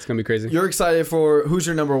dude, it's going to be crazy. You're excited for who's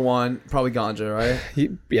your number one? Probably Ganja, right?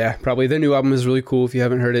 Yeah, probably. Their new album is really cool. If you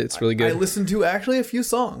haven't heard it, it's really good. I listened to actually a few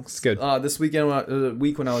songs. It's good. This week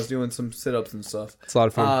when I was doing some sit-ups and stuff. It's a lot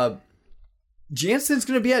of fun. Jansen's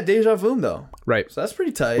going to be at Deja Vu, though. Right. So that's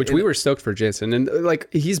pretty tight. Which we were stoked for Jansen. And like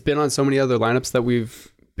he's been on so many other lineups that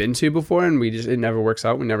we've been to before, and it never works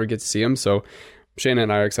out. We never get to see him. So Shayna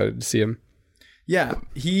and I are excited to see him. Yeah,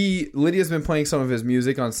 Lydia's been playing some of his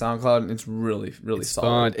music on SoundCloud, and it's really, really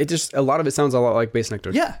solid. Fun. It just a lot of it sounds a lot like Bass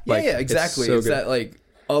Nectar. Yeah, exactly. It's that like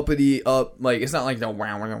uppity up, like it's not like the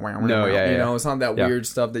wow. No, it's not that weird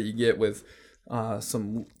stuff that you get with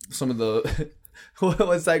some of the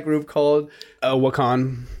what's that group called?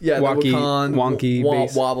 Wakan. Yeah, Wakan, wonky,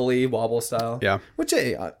 bass. wobble style. Yeah. Which,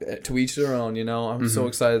 hey, to each their own, I'm so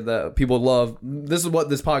excited that people love. This is what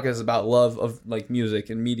this podcast is about, love of like music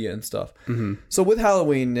and media and stuff. So with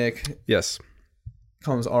Halloween, Nick. Yes.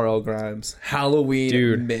 Comes RL Grimes.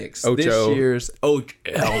 Halloween mix. Ocho. This year's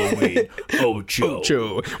Halloween.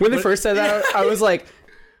 Ocho. When they first said that, I was like,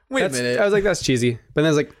 wait a minute. I was like, that's cheesy. But then I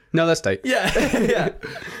was like, no, that's tight. Yeah.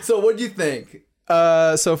 So what do you think?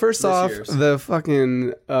 So first off, the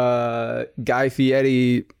fucking Guy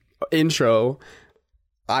Fieri intro,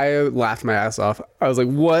 I laughed my ass off. I was like,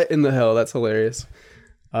 what in the hell? That's hilarious.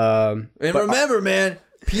 And remember, man,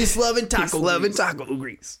 peace, love, and taco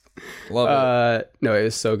grease. Love it. No, it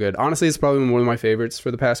was so good. Honestly, it's probably one of my favorites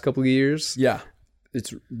for the past couple of years. Yeah.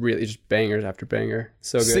 It's really just bangers after banger.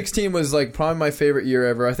 So good. 16 was like probably my favorite year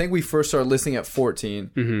ever. I think we first started listening at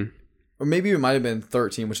 14. Or maybe it might have been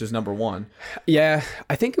 13, which is number one. Yeah,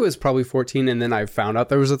 I think it was probably 14, and then I found out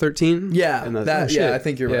there was a 13. Yeah, and I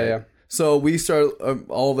think you're right. Yeah. So we started,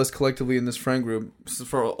 all of us collectively in this friend group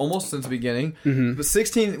for almost since the beginning. Mm-hmm. But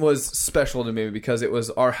 16 was special to me because it was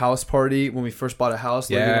our house party when we first bought a house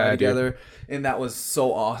together. And that was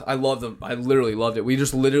so awesome. I loved them. I literally loved it. We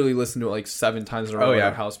just literally listened to it like 7 times in a row at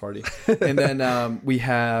our house party. And then we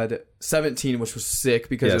had 17, which was sick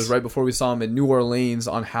because it was right before we saw him in New Orleans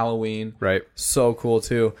on Halloween. Right. So cool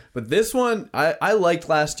too. But this one, I liked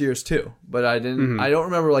last year's too, but I didn't. I don't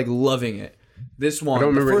remember like loving it. This one, I don't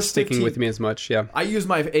remember it first sticking 15, with me as much. Yeah. I use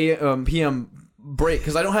my PM break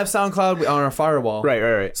because I don't have SoundCloud on our firewall.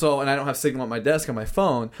 Right. So, and I don't have Signal at my desk on my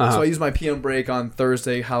phone. So I use my PM break on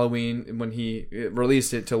Thursday, Halloween, when he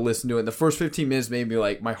released it to listen to it. And the first 15 minutes made me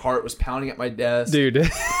like, my heart was pounding at my desk. Dude.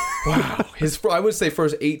 Wow. I would say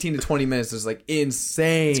first 18 to 20 minutes is like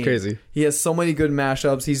insane. It's crazy. He has so many good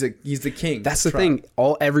mashups. He's the king. That's the thing.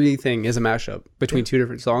 Everything is a mashup between 2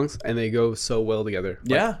 different songs, and they go so well together.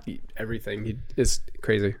 Everything is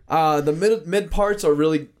crazy. The mid parts are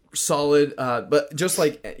really solid, but just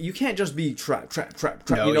like you can't just be trap.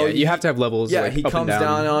 No, you have to have levels. Yeah, like, he up comes and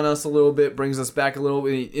down on us a little bit, brings us back a little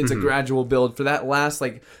bit. It's a gradual build for that last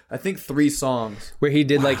I think 3 songs where he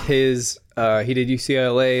did like his he did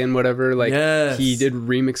UCLA and whatever, like he did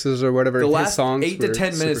remixes or whatever. The his last songs 8 to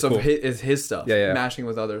 10 minutes cool. of his stuff, mashing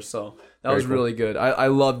with others. So that was really good. I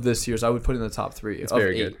loved this year's. I would put it in the top 3. It's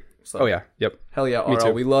very 8. good. So. Yep. Hell yeah, Me RL.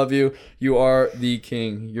 too. We love you. You are the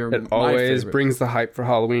king. You're It my always favorite. brings the hype for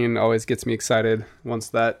Halloween. Always gets me excited. Once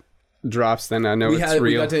that drops, then I know We it's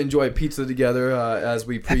real. got to enjoy pizza together as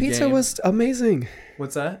we pregame. That pizza was amazing.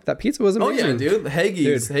 What's that? That pizza was amazing. Oh yeah, dude.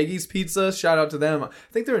 Haggis Pizza. Shout out to them. I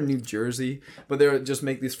think they're in New Jersey, but they just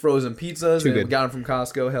make these frozen pizzas. Too good. We got them from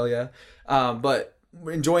Costco. Hell yeah. But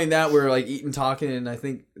we're enjoying that. We're like eating, talking, and I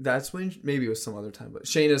think that's when maybe it was some other time. But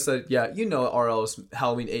Shayna said, "Yeah, you know, RL's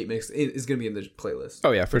Halloween 8 mix is going to be in the playlist."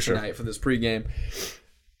 Oh yeah, for sure. Tonight for this pregame.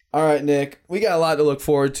 All right, Nick. We got a lot to look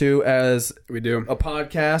forward to as We do. a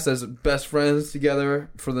podcast, as best friends together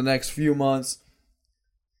for the next few months.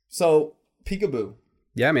 So Peekaboo.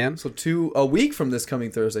 Yeah, man. So a week from this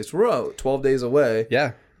coming Thursday. So we're 12 days away.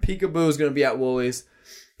 Yeah. Peekaboo is going to be at Woolies.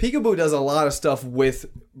 Peekaboo does a lot of stuff with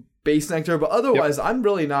Bass Nectar, but otherwise I'm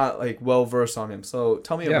really not like well versed on him. So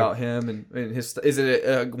tell me about him and his. Is it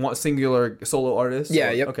a singular solo artist? Yeah.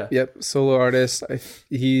 Or, Yep. Yep. Solo artist.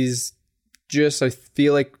 He's just, I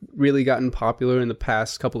feel like, really gotten popular in the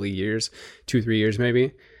past couple of years, 2-3 years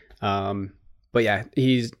maybe. But yeah,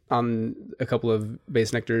 he's on a couple of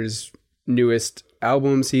Bass Nectar's newest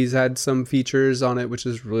albums. He's had some features on it, which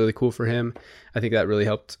is really cool for him. I think that really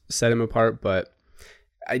helped set him apart. But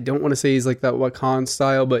I don't want to say he's like that Wakan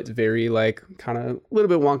style, but very like kind of a little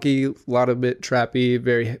bit wonky, a lot of bit trappy,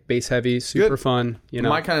 very bass heavy, super fun. You know,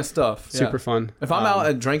 my kind of stuff. Super fun. If I'm out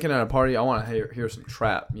and drinking at a party, I want to hear some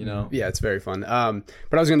trap. You know. Yeah, it's very fun.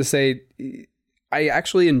 But I was going to say, I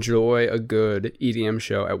actually enjoy a good EDM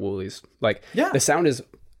show at Woolies. Like, the sound is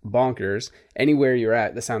bonkers. Anywhere you're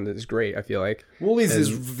at, the sound is great, I feel like. Woolies is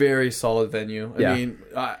very solid venue. I mean,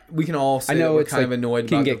 we can all say I know that we're it's kind of like, annoyed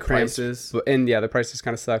can about get the cramped, prices. and the prices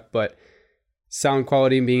kind of suck, but sound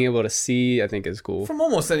quality and being able to see, I think, is cool. From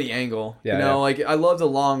almost any angle. Yeah, you know, like I love the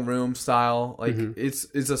long room style. Like it's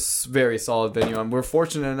a very solid venue. And we're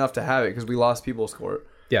fortunate enough to have it because we lost People's Court.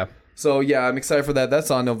 Yeah. So yeah, I'm excited for that. That's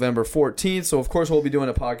on November 14th. So of course we'll be doing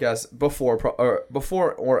a podcast before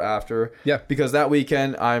or after. Yeah. Because that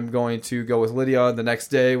weekend I'm going to go with Lydia. The next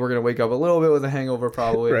day we're gonna wake up a little bit with a hangover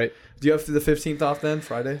probably. Right. Do you have the 15th off then,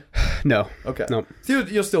 Friday? No. Okay. No. So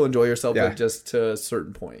you'll still enjoy yourself, but just to a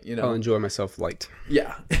certain point, you know. I'll enjoy myself light.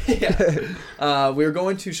 Yeah. We're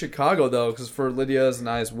going to Chicago though, because for Lydia's and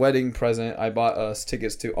I's wedding present, I bought us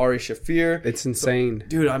tickets to Ari Shaffir. It's insane.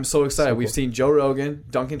 Dude, I'm so excited. So We've cool. seen Joe Rogan,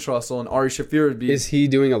 Duncan Trussell, and Ari Shaffir would be. Is he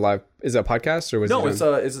doing a live? Is it a podcast or was No, he it's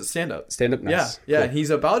a stand up. stand up? Nice. Yeah. Cool. And he's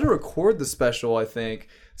about to record the special, I think.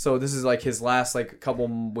 So this is like his last like couple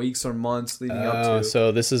weeks or months leading up to.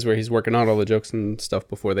 So this is where he's working on all the jokes and stuff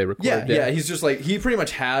before they record. Yeah. He's just like he pretty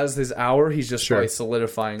much has his hour. He's just probably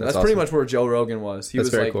solidifying. That's pretty awesome. much where Joe Rogan was. He That's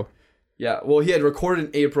was very like, cool. yeah. Well, he had recorded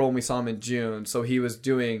in April and we saw him in June. So he was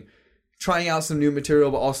trying out some new material,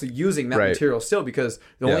 but also using that material still because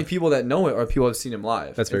the only people that know it are people that have seen him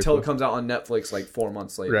live. That's very until cool. it comes out on Netflix like 4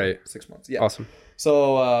 months later. Right. 6 months. Yeah. Awesome.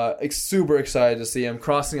 So super excited to see him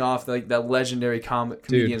crossing off like that legendary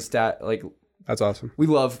comedian stat. Like That's awesome. we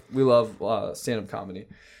love stand-up comedy,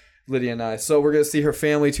 Lydia and I. So we're gonna see her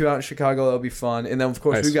family too out in Chicago. That'll be fun. And then of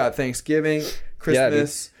course Nice. we got Thanksgiving,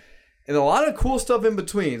 Christmas. and a lot of cool stuff in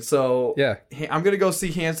between. So Yeah. I'm gonna go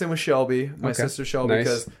see Hanson with Shelby, my sister Shelby, Nice.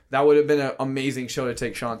 because that would have been an amazing show to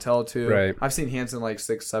take Chantel to. Right. I've seen Hanson like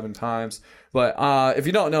 6-7 times, but if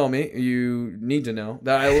you don't know me, you need to know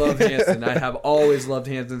that I love Hanson. I have always loved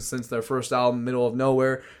Hanson since their first album, Middle of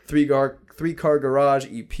Nowhere, Three Car Garage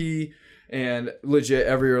EP. And legit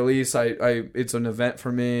every release, it's an event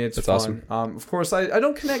for me. It's That's fun. awesome. Of course, I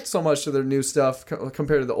don't connect so much to their new stuff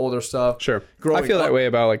compared to the older stuff. Sure. Growing I feel up- that way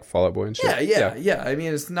about like Fall Out Boy and shit. Yeah. I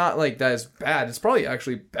mean, it's not like that is bad. It's probably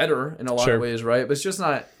actually better in a lot Sure. of ways, right? But it's just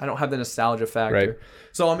not. I don't have the nostalgia factor. Right.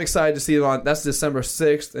 So I'm excited to see it on. That's December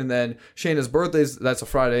 6th, and then Shayna's birthday. That's a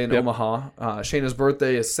Friday in Yep. Omaha. Shayna's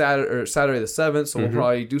birthday is Saturday the 7th. So we'll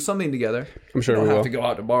probably do something together. I'm sure We we don't have will. to go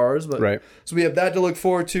out to bars, but Right. So we have that to look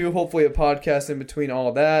forward to. Hopefully, a podcast in between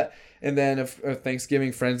all that. And then if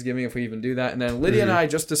Thanksgiving, Friendsgiving, if we even do that. And then Lydia and I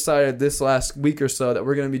just decided this last week or so that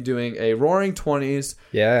we're going to be doing a Roaring 20s,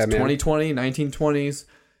 Yeah, man. 2020, 1920s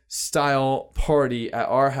style party at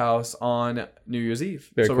our house on New Year's Eve.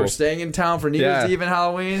 Very so cool. we're staying in town for New Yeah. Year's Eve and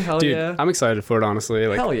Halloween. Hell Dude, yeah. I'm excited for it, honestly.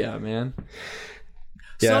 Like, Hell yeah, man.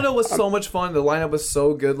 Yeah. Soda was so much fun. The lineup was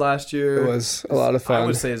so good last year. it was a lot of fun. I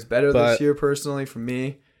would say it's better but- this year personally for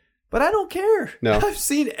me. But I don't care. No. I've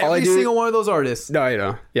seen All I every do- single one of those artists. No, you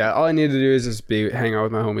know. Yeah, all I need to do is just hang out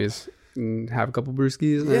with my homies and have a couple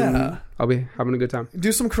brewskis. And Yeah. I'll be having a good time.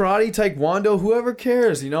 Do some karate, taekwondo, whoever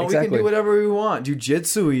cares. You know, we can Exactly. do whatever we want.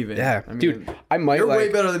 Jiu-jitsu even. Yeah, I mean, dude, I might you're way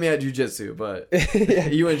like. better than me at jiu-jitsu, but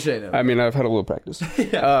you and Shayna. I mean, I've had a little practice.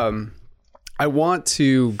 Yeah. I want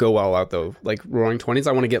to go all out though, like Roaring 20s.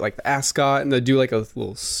 I want to get like the ascot and do like a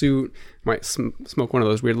little suit. Might smoke one of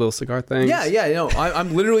those weird little cigar things. Yeah. You know,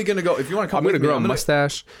 I'm literally gonna go. If you want to come, I'm gonna with me, grow a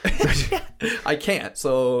mustache. I can't.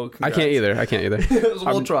 So I can't either. So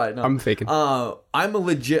we'll try. No. I'm faking. I'm a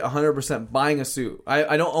legit 100% buying a suit.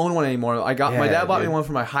 I don't own one anymore. My Yeah, dad bought me dude. one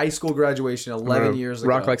for my high school graduation I'm 11 gonna years ago.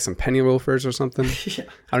 rock like some penny loafers or something. Yeah.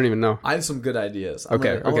 I don't even know. I have some good ideas. I'm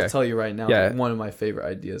Okay, gonna okay. tell you right now. Yeah. One of my favorite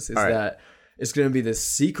ideas is All right. that it's going to be this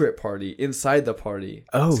secret party inside the party.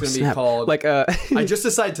 Oh, it's going to be snap. called. Like I just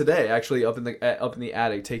decided today, actually, up in the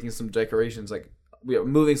attic, taking some decorations. Like we are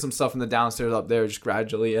moving some stuff from the downstairs up there, just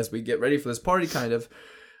gradually as we get ready for this party, kind of.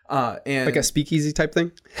 And like a speakeasy type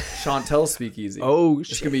thing. Chantel's speakeasy. Oh,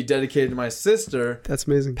 It's going to be dedicated to my sister. that's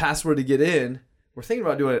amazing. Password to get in. We're thinking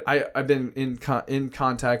about doing it. I've been in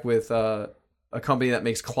contact with a company that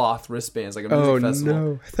makes cloth wristbands, like a music Oh festival.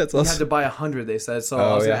 no, that's You had awesome. to buy 100, they said. So I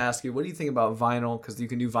Oh, was going yeah. to ask you, what do you think about vinyl? Because you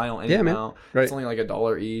can do vinyl any Yeah, man. amount. Right. It's only like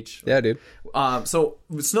 $1 each. Yeah, dude. So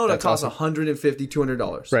Snowda That's costs awesome. $150,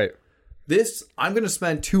 $200. Right. This, I'm going to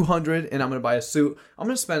spend $200 and I'm going to buy a suit. I'm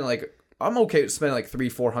going to spend I'm okay to spend like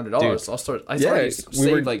 $300-$400. Dude. So I Yeah, already we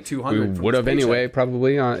saved were- like $200. We from would this have paycheck. anyway,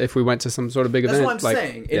 probably, if we went to some sort of big That's event. what I'm like,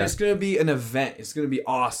 saying. And yeah. it's going to be an event. It's going to be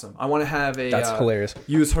awesome. I want to have That's hilarious.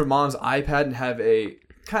 Use her mom's iPad and have a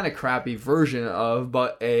kind of crappy version of,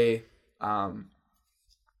 but a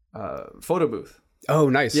photo booth. Oh,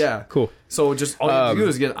 nice. Yeah. Cool. So just all you have to do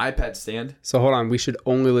is get an iPad stand. So hold on, we should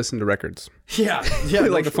only listen to records. Yeah. Like like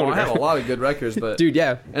a I have a phonograph. lot of good records, but Dude,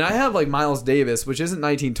 yeah. and I have like Miles Davis, which isn't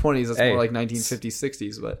 1920s. That's Hey. more like 1950s,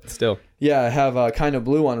 60s. But Still. yeah, I have Kind of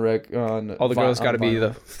Blue on on All the girls got to be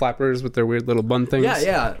vinyl. the flappers with their weird little bun things.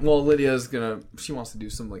 Yeah. Well, Lydia's she wants to do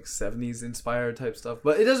some like 70s inspired type stuff,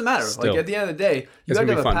 but it doesn't matter. Still. Like at the end of the day, you It's have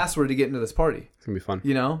to gonna have be a fun. password to get into this party. It's going to be fun.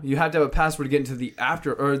 You know, you have to have a password to get into the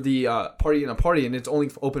after or the party in a party, and it's only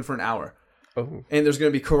open for an hour. Oh. And there's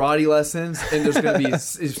going to be karate lessons, and there's going to be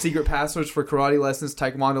secret passwords for karate lessons,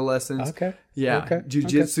 taekwondo lessons. Okay. Yeah, Okay.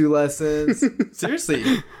 jiu-jitsu lessons. Seriously,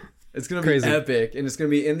 it's gonna be Crazy. epic, and it's gonna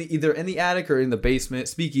be either in the attic or in the basement.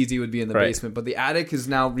 Speakeasy would be in the Right. basement, but the attic is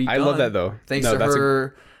now redone. I love that, though. Thanks No, to that's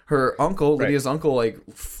her uncle, Lydia's uncle, like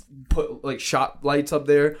put like shot lights up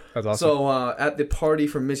there. That's awesome. So at the party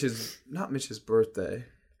for not Mitch's birthday,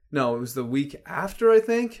 no, it was the week after, I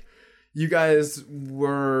think. You guys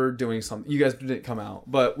were doing something. You guys didn't come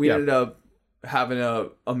out, but we Yeah. ended up having a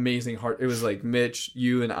amazing heart. It was like Mitch,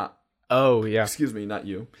 you, and I. Oh, yeah. Excuse me, not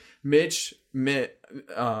you. Mitch,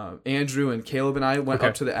 Andrew, and Caleb and I went Okay.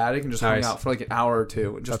 up to the attic and just Nice. hung out for like an hour or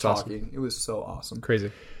two and just That's awesome. talking. It was so awesome.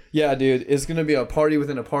 Crazy. Yeah, dude, it's gonna be a party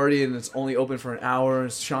within a party, and it's only open for an hour.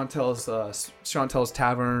 It's Chantel's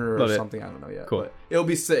Tavern or Love it. something. I don't know yet. Cool. But it'll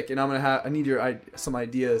be sick, and I need some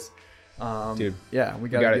ideas. Dude. Yeah, we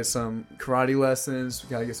gotta got get it. some karate lessons. We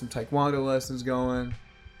gotta get some taekwondo lessons going.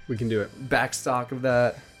 We can do it. Backstock of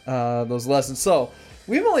that, those lessons. So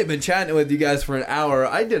we've only been chatting with you guys for an hour.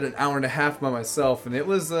 I did an hour and a half by myself, and it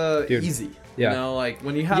was Dude. easy. Yeah. You know, like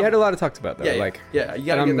when you have... You had a lot of talks about that. Yeah, like, yeah, you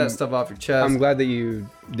gotta get that stuff off your chest. I'm glad that you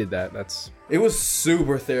did that. It was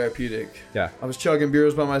super therapeutic. Yeah. I was chugging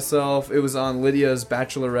beers by myself. It was on Lydia's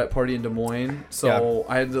bachelorette party in Des Moines. So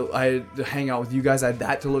I had to hang out with you guys. I had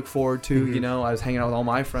that to look forward to. You know, I was hanging out with all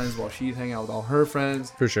my friends while she's hanging out with all her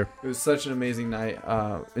friends. For sure. It was such an amazing night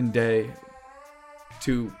and day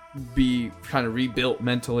to be kind of rebuilt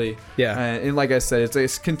mentally. Yeah. And like I said, it's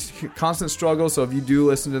a constant struggle. So if you do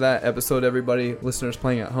listen to that episode, everybody, listeners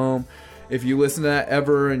playing at home, if you listen to that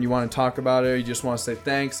ever and you want to talk about it, or you just want to say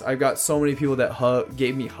thanks. I've got so many people that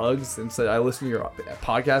gave me hugs and said, I listened to your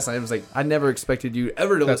podcast. And I was like, I never expected you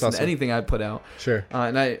ever to listen to anything I put out. Sure.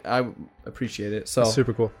 And I appreciate it. So that's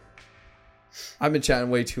super cool. I've been chatting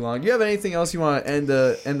way too long. Do you have anything else you want to end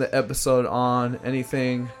the episode on?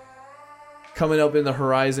 Anything coming up in the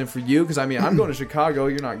horizon for you? Because I mean, I'm going to Chicago.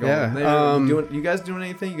 You're not going there. You guys doing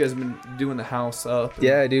anything? You guys have been doing the house up?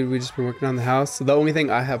 Yeah, dude. We just been working on the house. So the only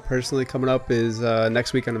thing I have personally coming up is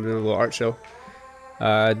next weekend I'm doing a little art show.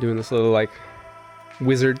 Doing this little like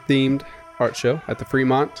wizard themed art show at the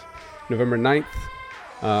Fremont, November 9th.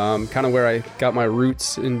 Kind of where I got my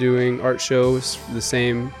roots in doing art shows. The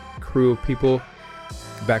same crew of people.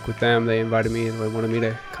 Back with them, they invited me and they wanted me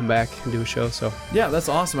to come back and do a show. So yeah, that's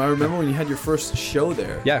awesome. I remember when you had your first show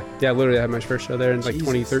there. Yeah, literally I had my first show there in like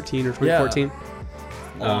 2013 or 2014.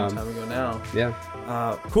 Yeah. Long time ago now.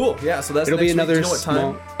 Yeah. Cool. Yeah, so that's it'll be another week. Do you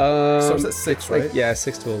know what time? Starts at 6, right? Like, yeah,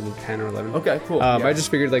 6 to 10 or 11. Okay, cool. I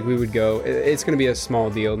just figured like we would go. It's going to be a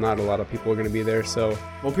small deal. Not a lot of people are going to be there. So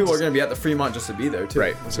people are going to be at the Fremont just to be there too.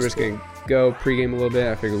 Right. So we're just going to go pregame a little bit.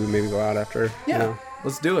 I figured we maybe go out after. Yeah. You know.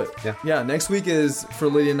 Let's do it. Yeah. Next week is for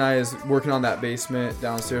Lydia and I is working on that basement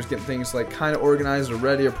downstairs, getting things like kind of organized or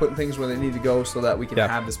ready, or putting things where they need to go so that we can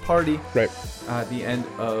have this party. Right. At the end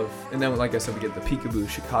of, and then like I said, we get the Peekaboo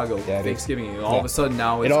Chicago Thanksgiving. And all of a sudden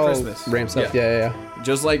now it's Christmas. Ramps up. Yeah.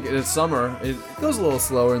 Just like it's summer, it goes a little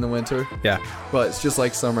slower in the winter. Yeah. But it's just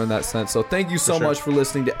like summer in that sense. So thank you so much for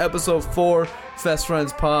listening to episode 4, Fest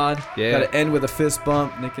Friends Pod. Yeah. Got to end with a fist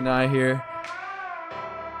bump. Nick and I here.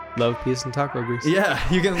 Love, peace, and taco grease. Yeah,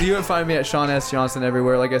 you can find me at Sean S. Johnson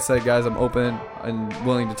everywhere. Like I said, guys, I'm open and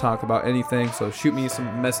willing to talk about anything. So shoot me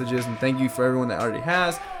some messages, and thank you for everyone that already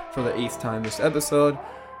has for the 8th time this episode.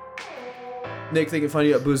 Nick, they can find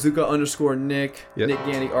you at bazooka_Nick. Yep. Nick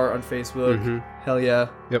Gandy Art on Facebook. Mm-hmm. Hell yeah.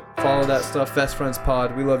 Yep. Follow that stuff. Fest Friends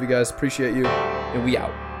Pod. We love you guys. Appreciate you. And we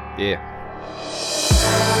out. Yeah.